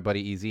Clans with my buddy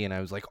Easy, and I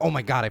was like, oh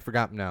my god, I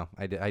forgot. No,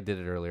 I did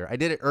it earlier. I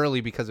did it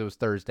early because it was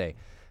Thursday,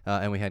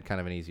 and we had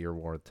kind of an easier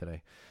war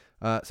today.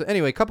 So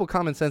anyway, a couple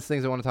common sense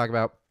things I want to talk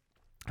about.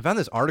 I found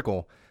this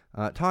article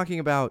talking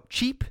about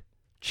cheap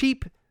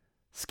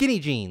skinny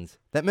jeans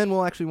that men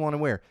will actually want to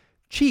wear.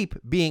 Cheap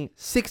being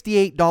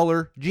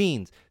 $68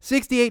 jeans.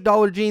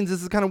 $68 jeans. This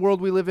is the kind of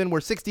world we live in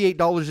where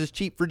 $68 is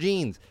cheap for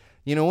jeans.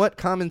 You know what?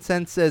 Common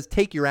sense says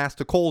take your ass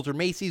to Kohl's or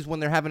Macy's when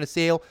they're having a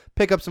sale.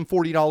 Pick up some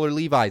 $40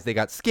 Levi's. They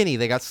got skinny.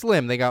 They got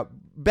slim. They got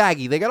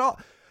baggy. They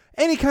got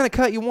any kind of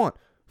cut you want.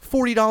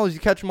 $40, you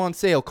catch them on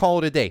sale. Call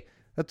it a day.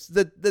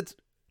 That's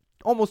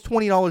almost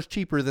 $20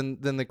 cheaper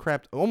than the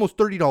crap. Almost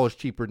 $30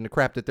 cheaper than the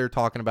crap that they're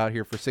talking about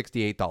here for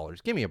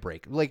 $68. Give me a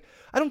break. Like,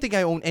 I don't think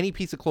I own any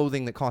piece of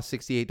clothing that costs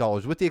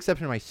 $68, with the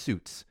exception of my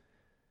suits.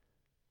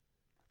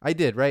 I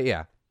did, right?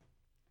 Yeah.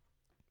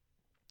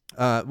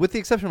 With the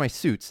exception of my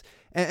suits.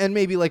 And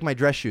maybe like my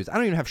dress shoes. I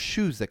don't even have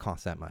shoes that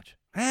cost that much.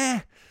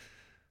 I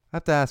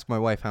have to ask my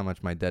wife how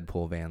much my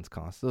Deadpool Vans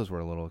cost. Those were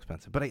a little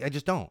expensive, but I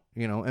just don't,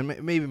 you know. And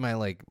maybe my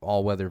like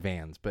all-weather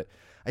Vans, but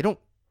I don't.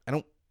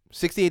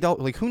 $68.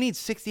 Like, who needs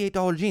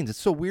 $68 jeans? It's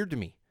so weird to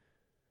me.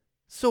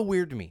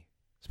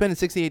 Spending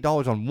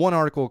 $68 on one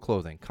article of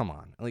clothing. Come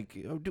on. Like,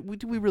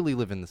 do we really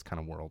live in this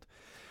kind of world?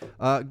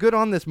 Good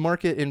on this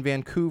market in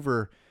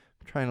Vancouver.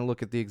 I'm trying to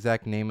look at the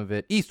exact name of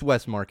it. East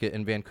West Market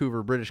in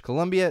Vancouver, British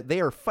Columbia.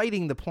 They are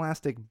fighting the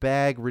plastic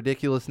bag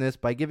ridiculousness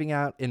by giving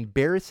out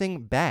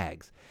embarrassing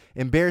bags.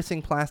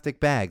 Embarrassing plastic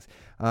bags.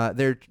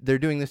 They're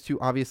doing this to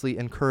obviously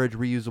encourage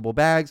reusable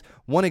bags.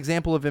 One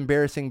example of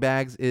embarrassing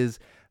bags is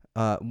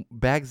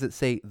bags that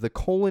say the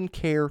Colon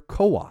Care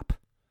Co-op.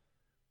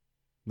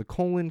 The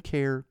Colon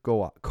Care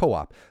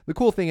Co-op. The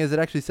cool thing is it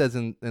actually says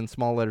in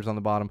small letters on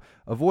the bottom,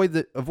 avoid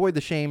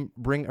the shame,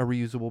 bring a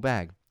reusable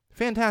bag.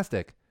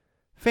 Fantastic.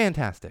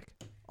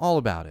 All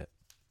about it.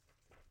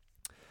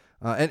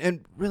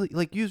 And really,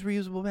 like, use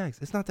reusable bags.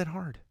 It's not that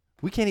hard.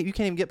 You can't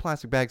even get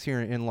plastic bags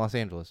here in Los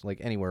Angeles, like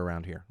anywhere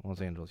around here.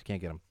 Los Angeles, you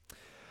can't get them.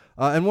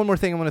 And one more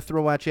thing I want to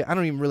throw at you. I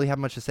don't even really have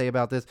much to say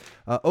about this.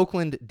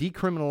 Oakland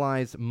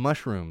decriminalized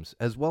mushrooms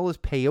as well as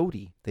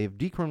peyote. They've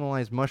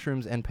decriminalized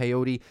mushrooms and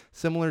peyote,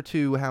 similar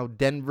to how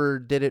Denver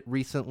did it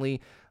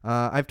recently.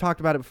 I've talked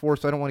about it before,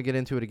 so I don't want to get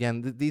into it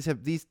again.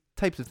 These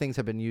types of things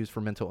have been used for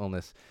mental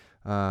illness.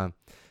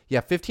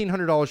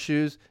 $1,500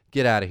 shoes.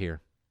 Get out of here.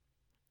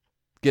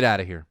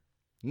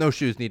 No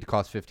shoes need to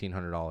cost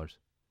 $1,500.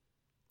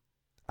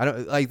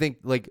 I think,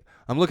 like,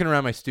 I'm looking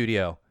around my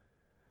studio.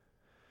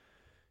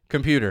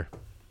 Computer.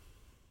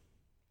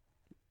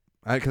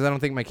 Because I don't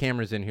think my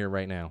camera's in here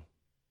right now.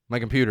 My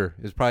computer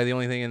is probably the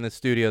only thing in the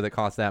studio that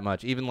costs that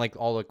much. Even like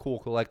all the cool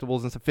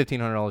collectibles and stuff,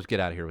 $1,500. Get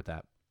out of here with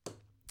that.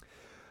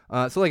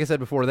 So like I said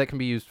before, that can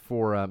be used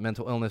for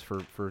mental illness,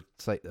 for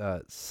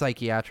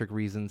psychiatric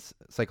reasons,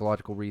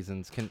 psychological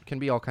reasons. Can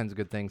be all kinds of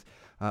good things.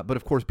 But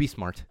of course, be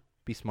smart.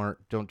 Be smart.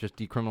 Don't just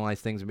decriminalize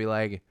things and be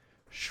like,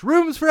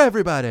 shrooms for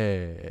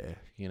everybody.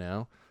 You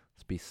know,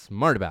 let's be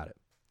smart about it.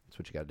 That's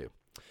what you got to do.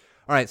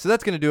 All right, so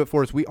that's going to do it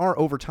for us. We are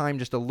over time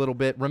just a little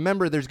bit.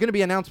 Remember, there's going to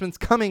be announcements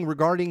coming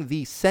regarding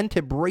the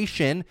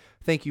Centibration.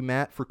 Thank you,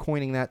 Matt, for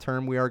coining that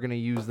term. We are going to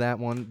use that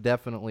one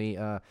definitely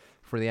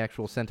for the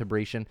actual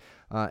Centibration.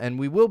 And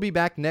we will be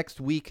back next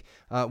week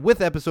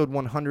with episode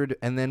 100,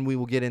 and then we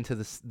will get into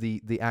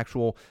the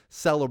actual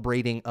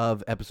celebrating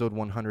of episode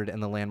 100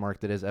 and the landmark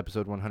that is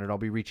episode 100. I'll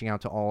be reaching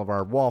out to all of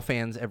our Wall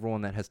fans,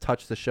 everyone that has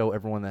touched the show,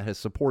 everyone that has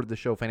supported the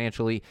show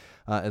financially,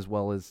 as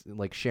well as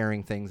like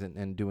sharing things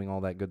and doing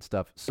all that good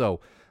stuff.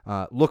 So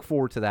look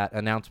forward to that.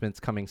 Announcements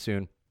coming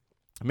soon.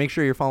 Make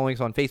sure you're following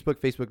us on Facebook,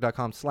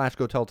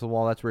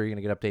 facebook.com/GoTellToTheWall. That's where you're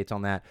going to get updates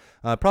on that.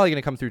 Probably going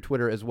to come through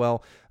Twitter as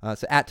well.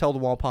 So at Tell the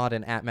Wall Pod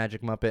and at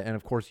Magic Muppet. And,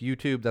 of course,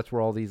 YouTube. That's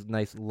where all these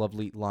nice,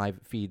 lovely live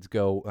feeds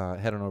go.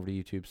 Head on over to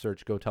YouTube.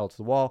 Search Go Tell It to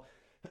the Wall.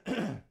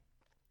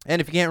 And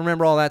if you can't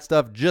remember all that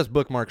stuff, just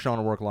bookmark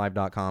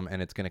SeanO'RourkeLive.com,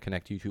 and it's going to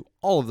connect you to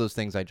all of those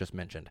things I just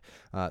mentioned.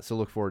 So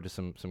look forward to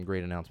some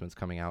great announcements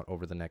coming out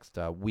over the next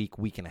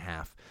week and a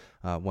half,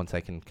 once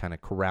I can kind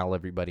of corral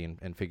everybody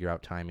and figure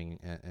out timing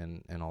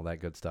and all that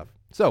good stuff.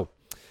 So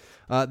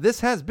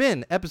this has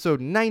been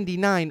episode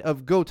 99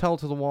 of Go Tell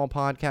to the Wall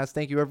podcast.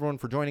 Thank you, everyone,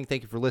 for joining.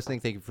 Thank you for listening.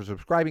 Thank you for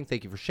subscribing.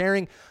 Thank you for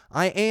sharing.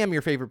 I am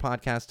your favorite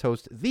podcast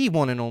host, the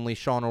one and only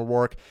Sean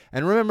O'Rourke.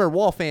 And remember,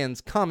 Wall fans,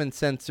 common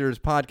sensors,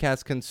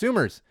 podcast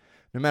consumers,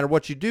 no matter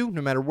what you do,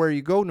 no matter where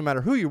you go, no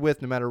matter who you're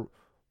with, no matter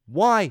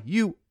why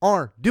you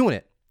are doing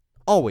it,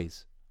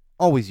 always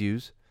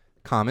use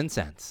common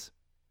sense.